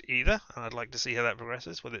finished either, and I'd like to see how that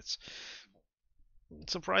progresses with its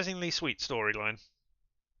surprisingly sweet storyline.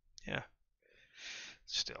 Yeah,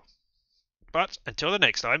 still. But until the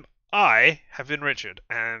next time, I have been Richard,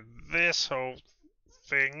 and this whole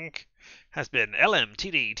thing has been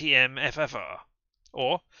LMTDTMFFR.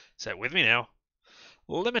 Or, say it with me now,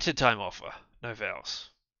 limited time offer, no vowels.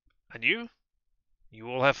 And you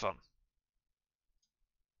all have fun.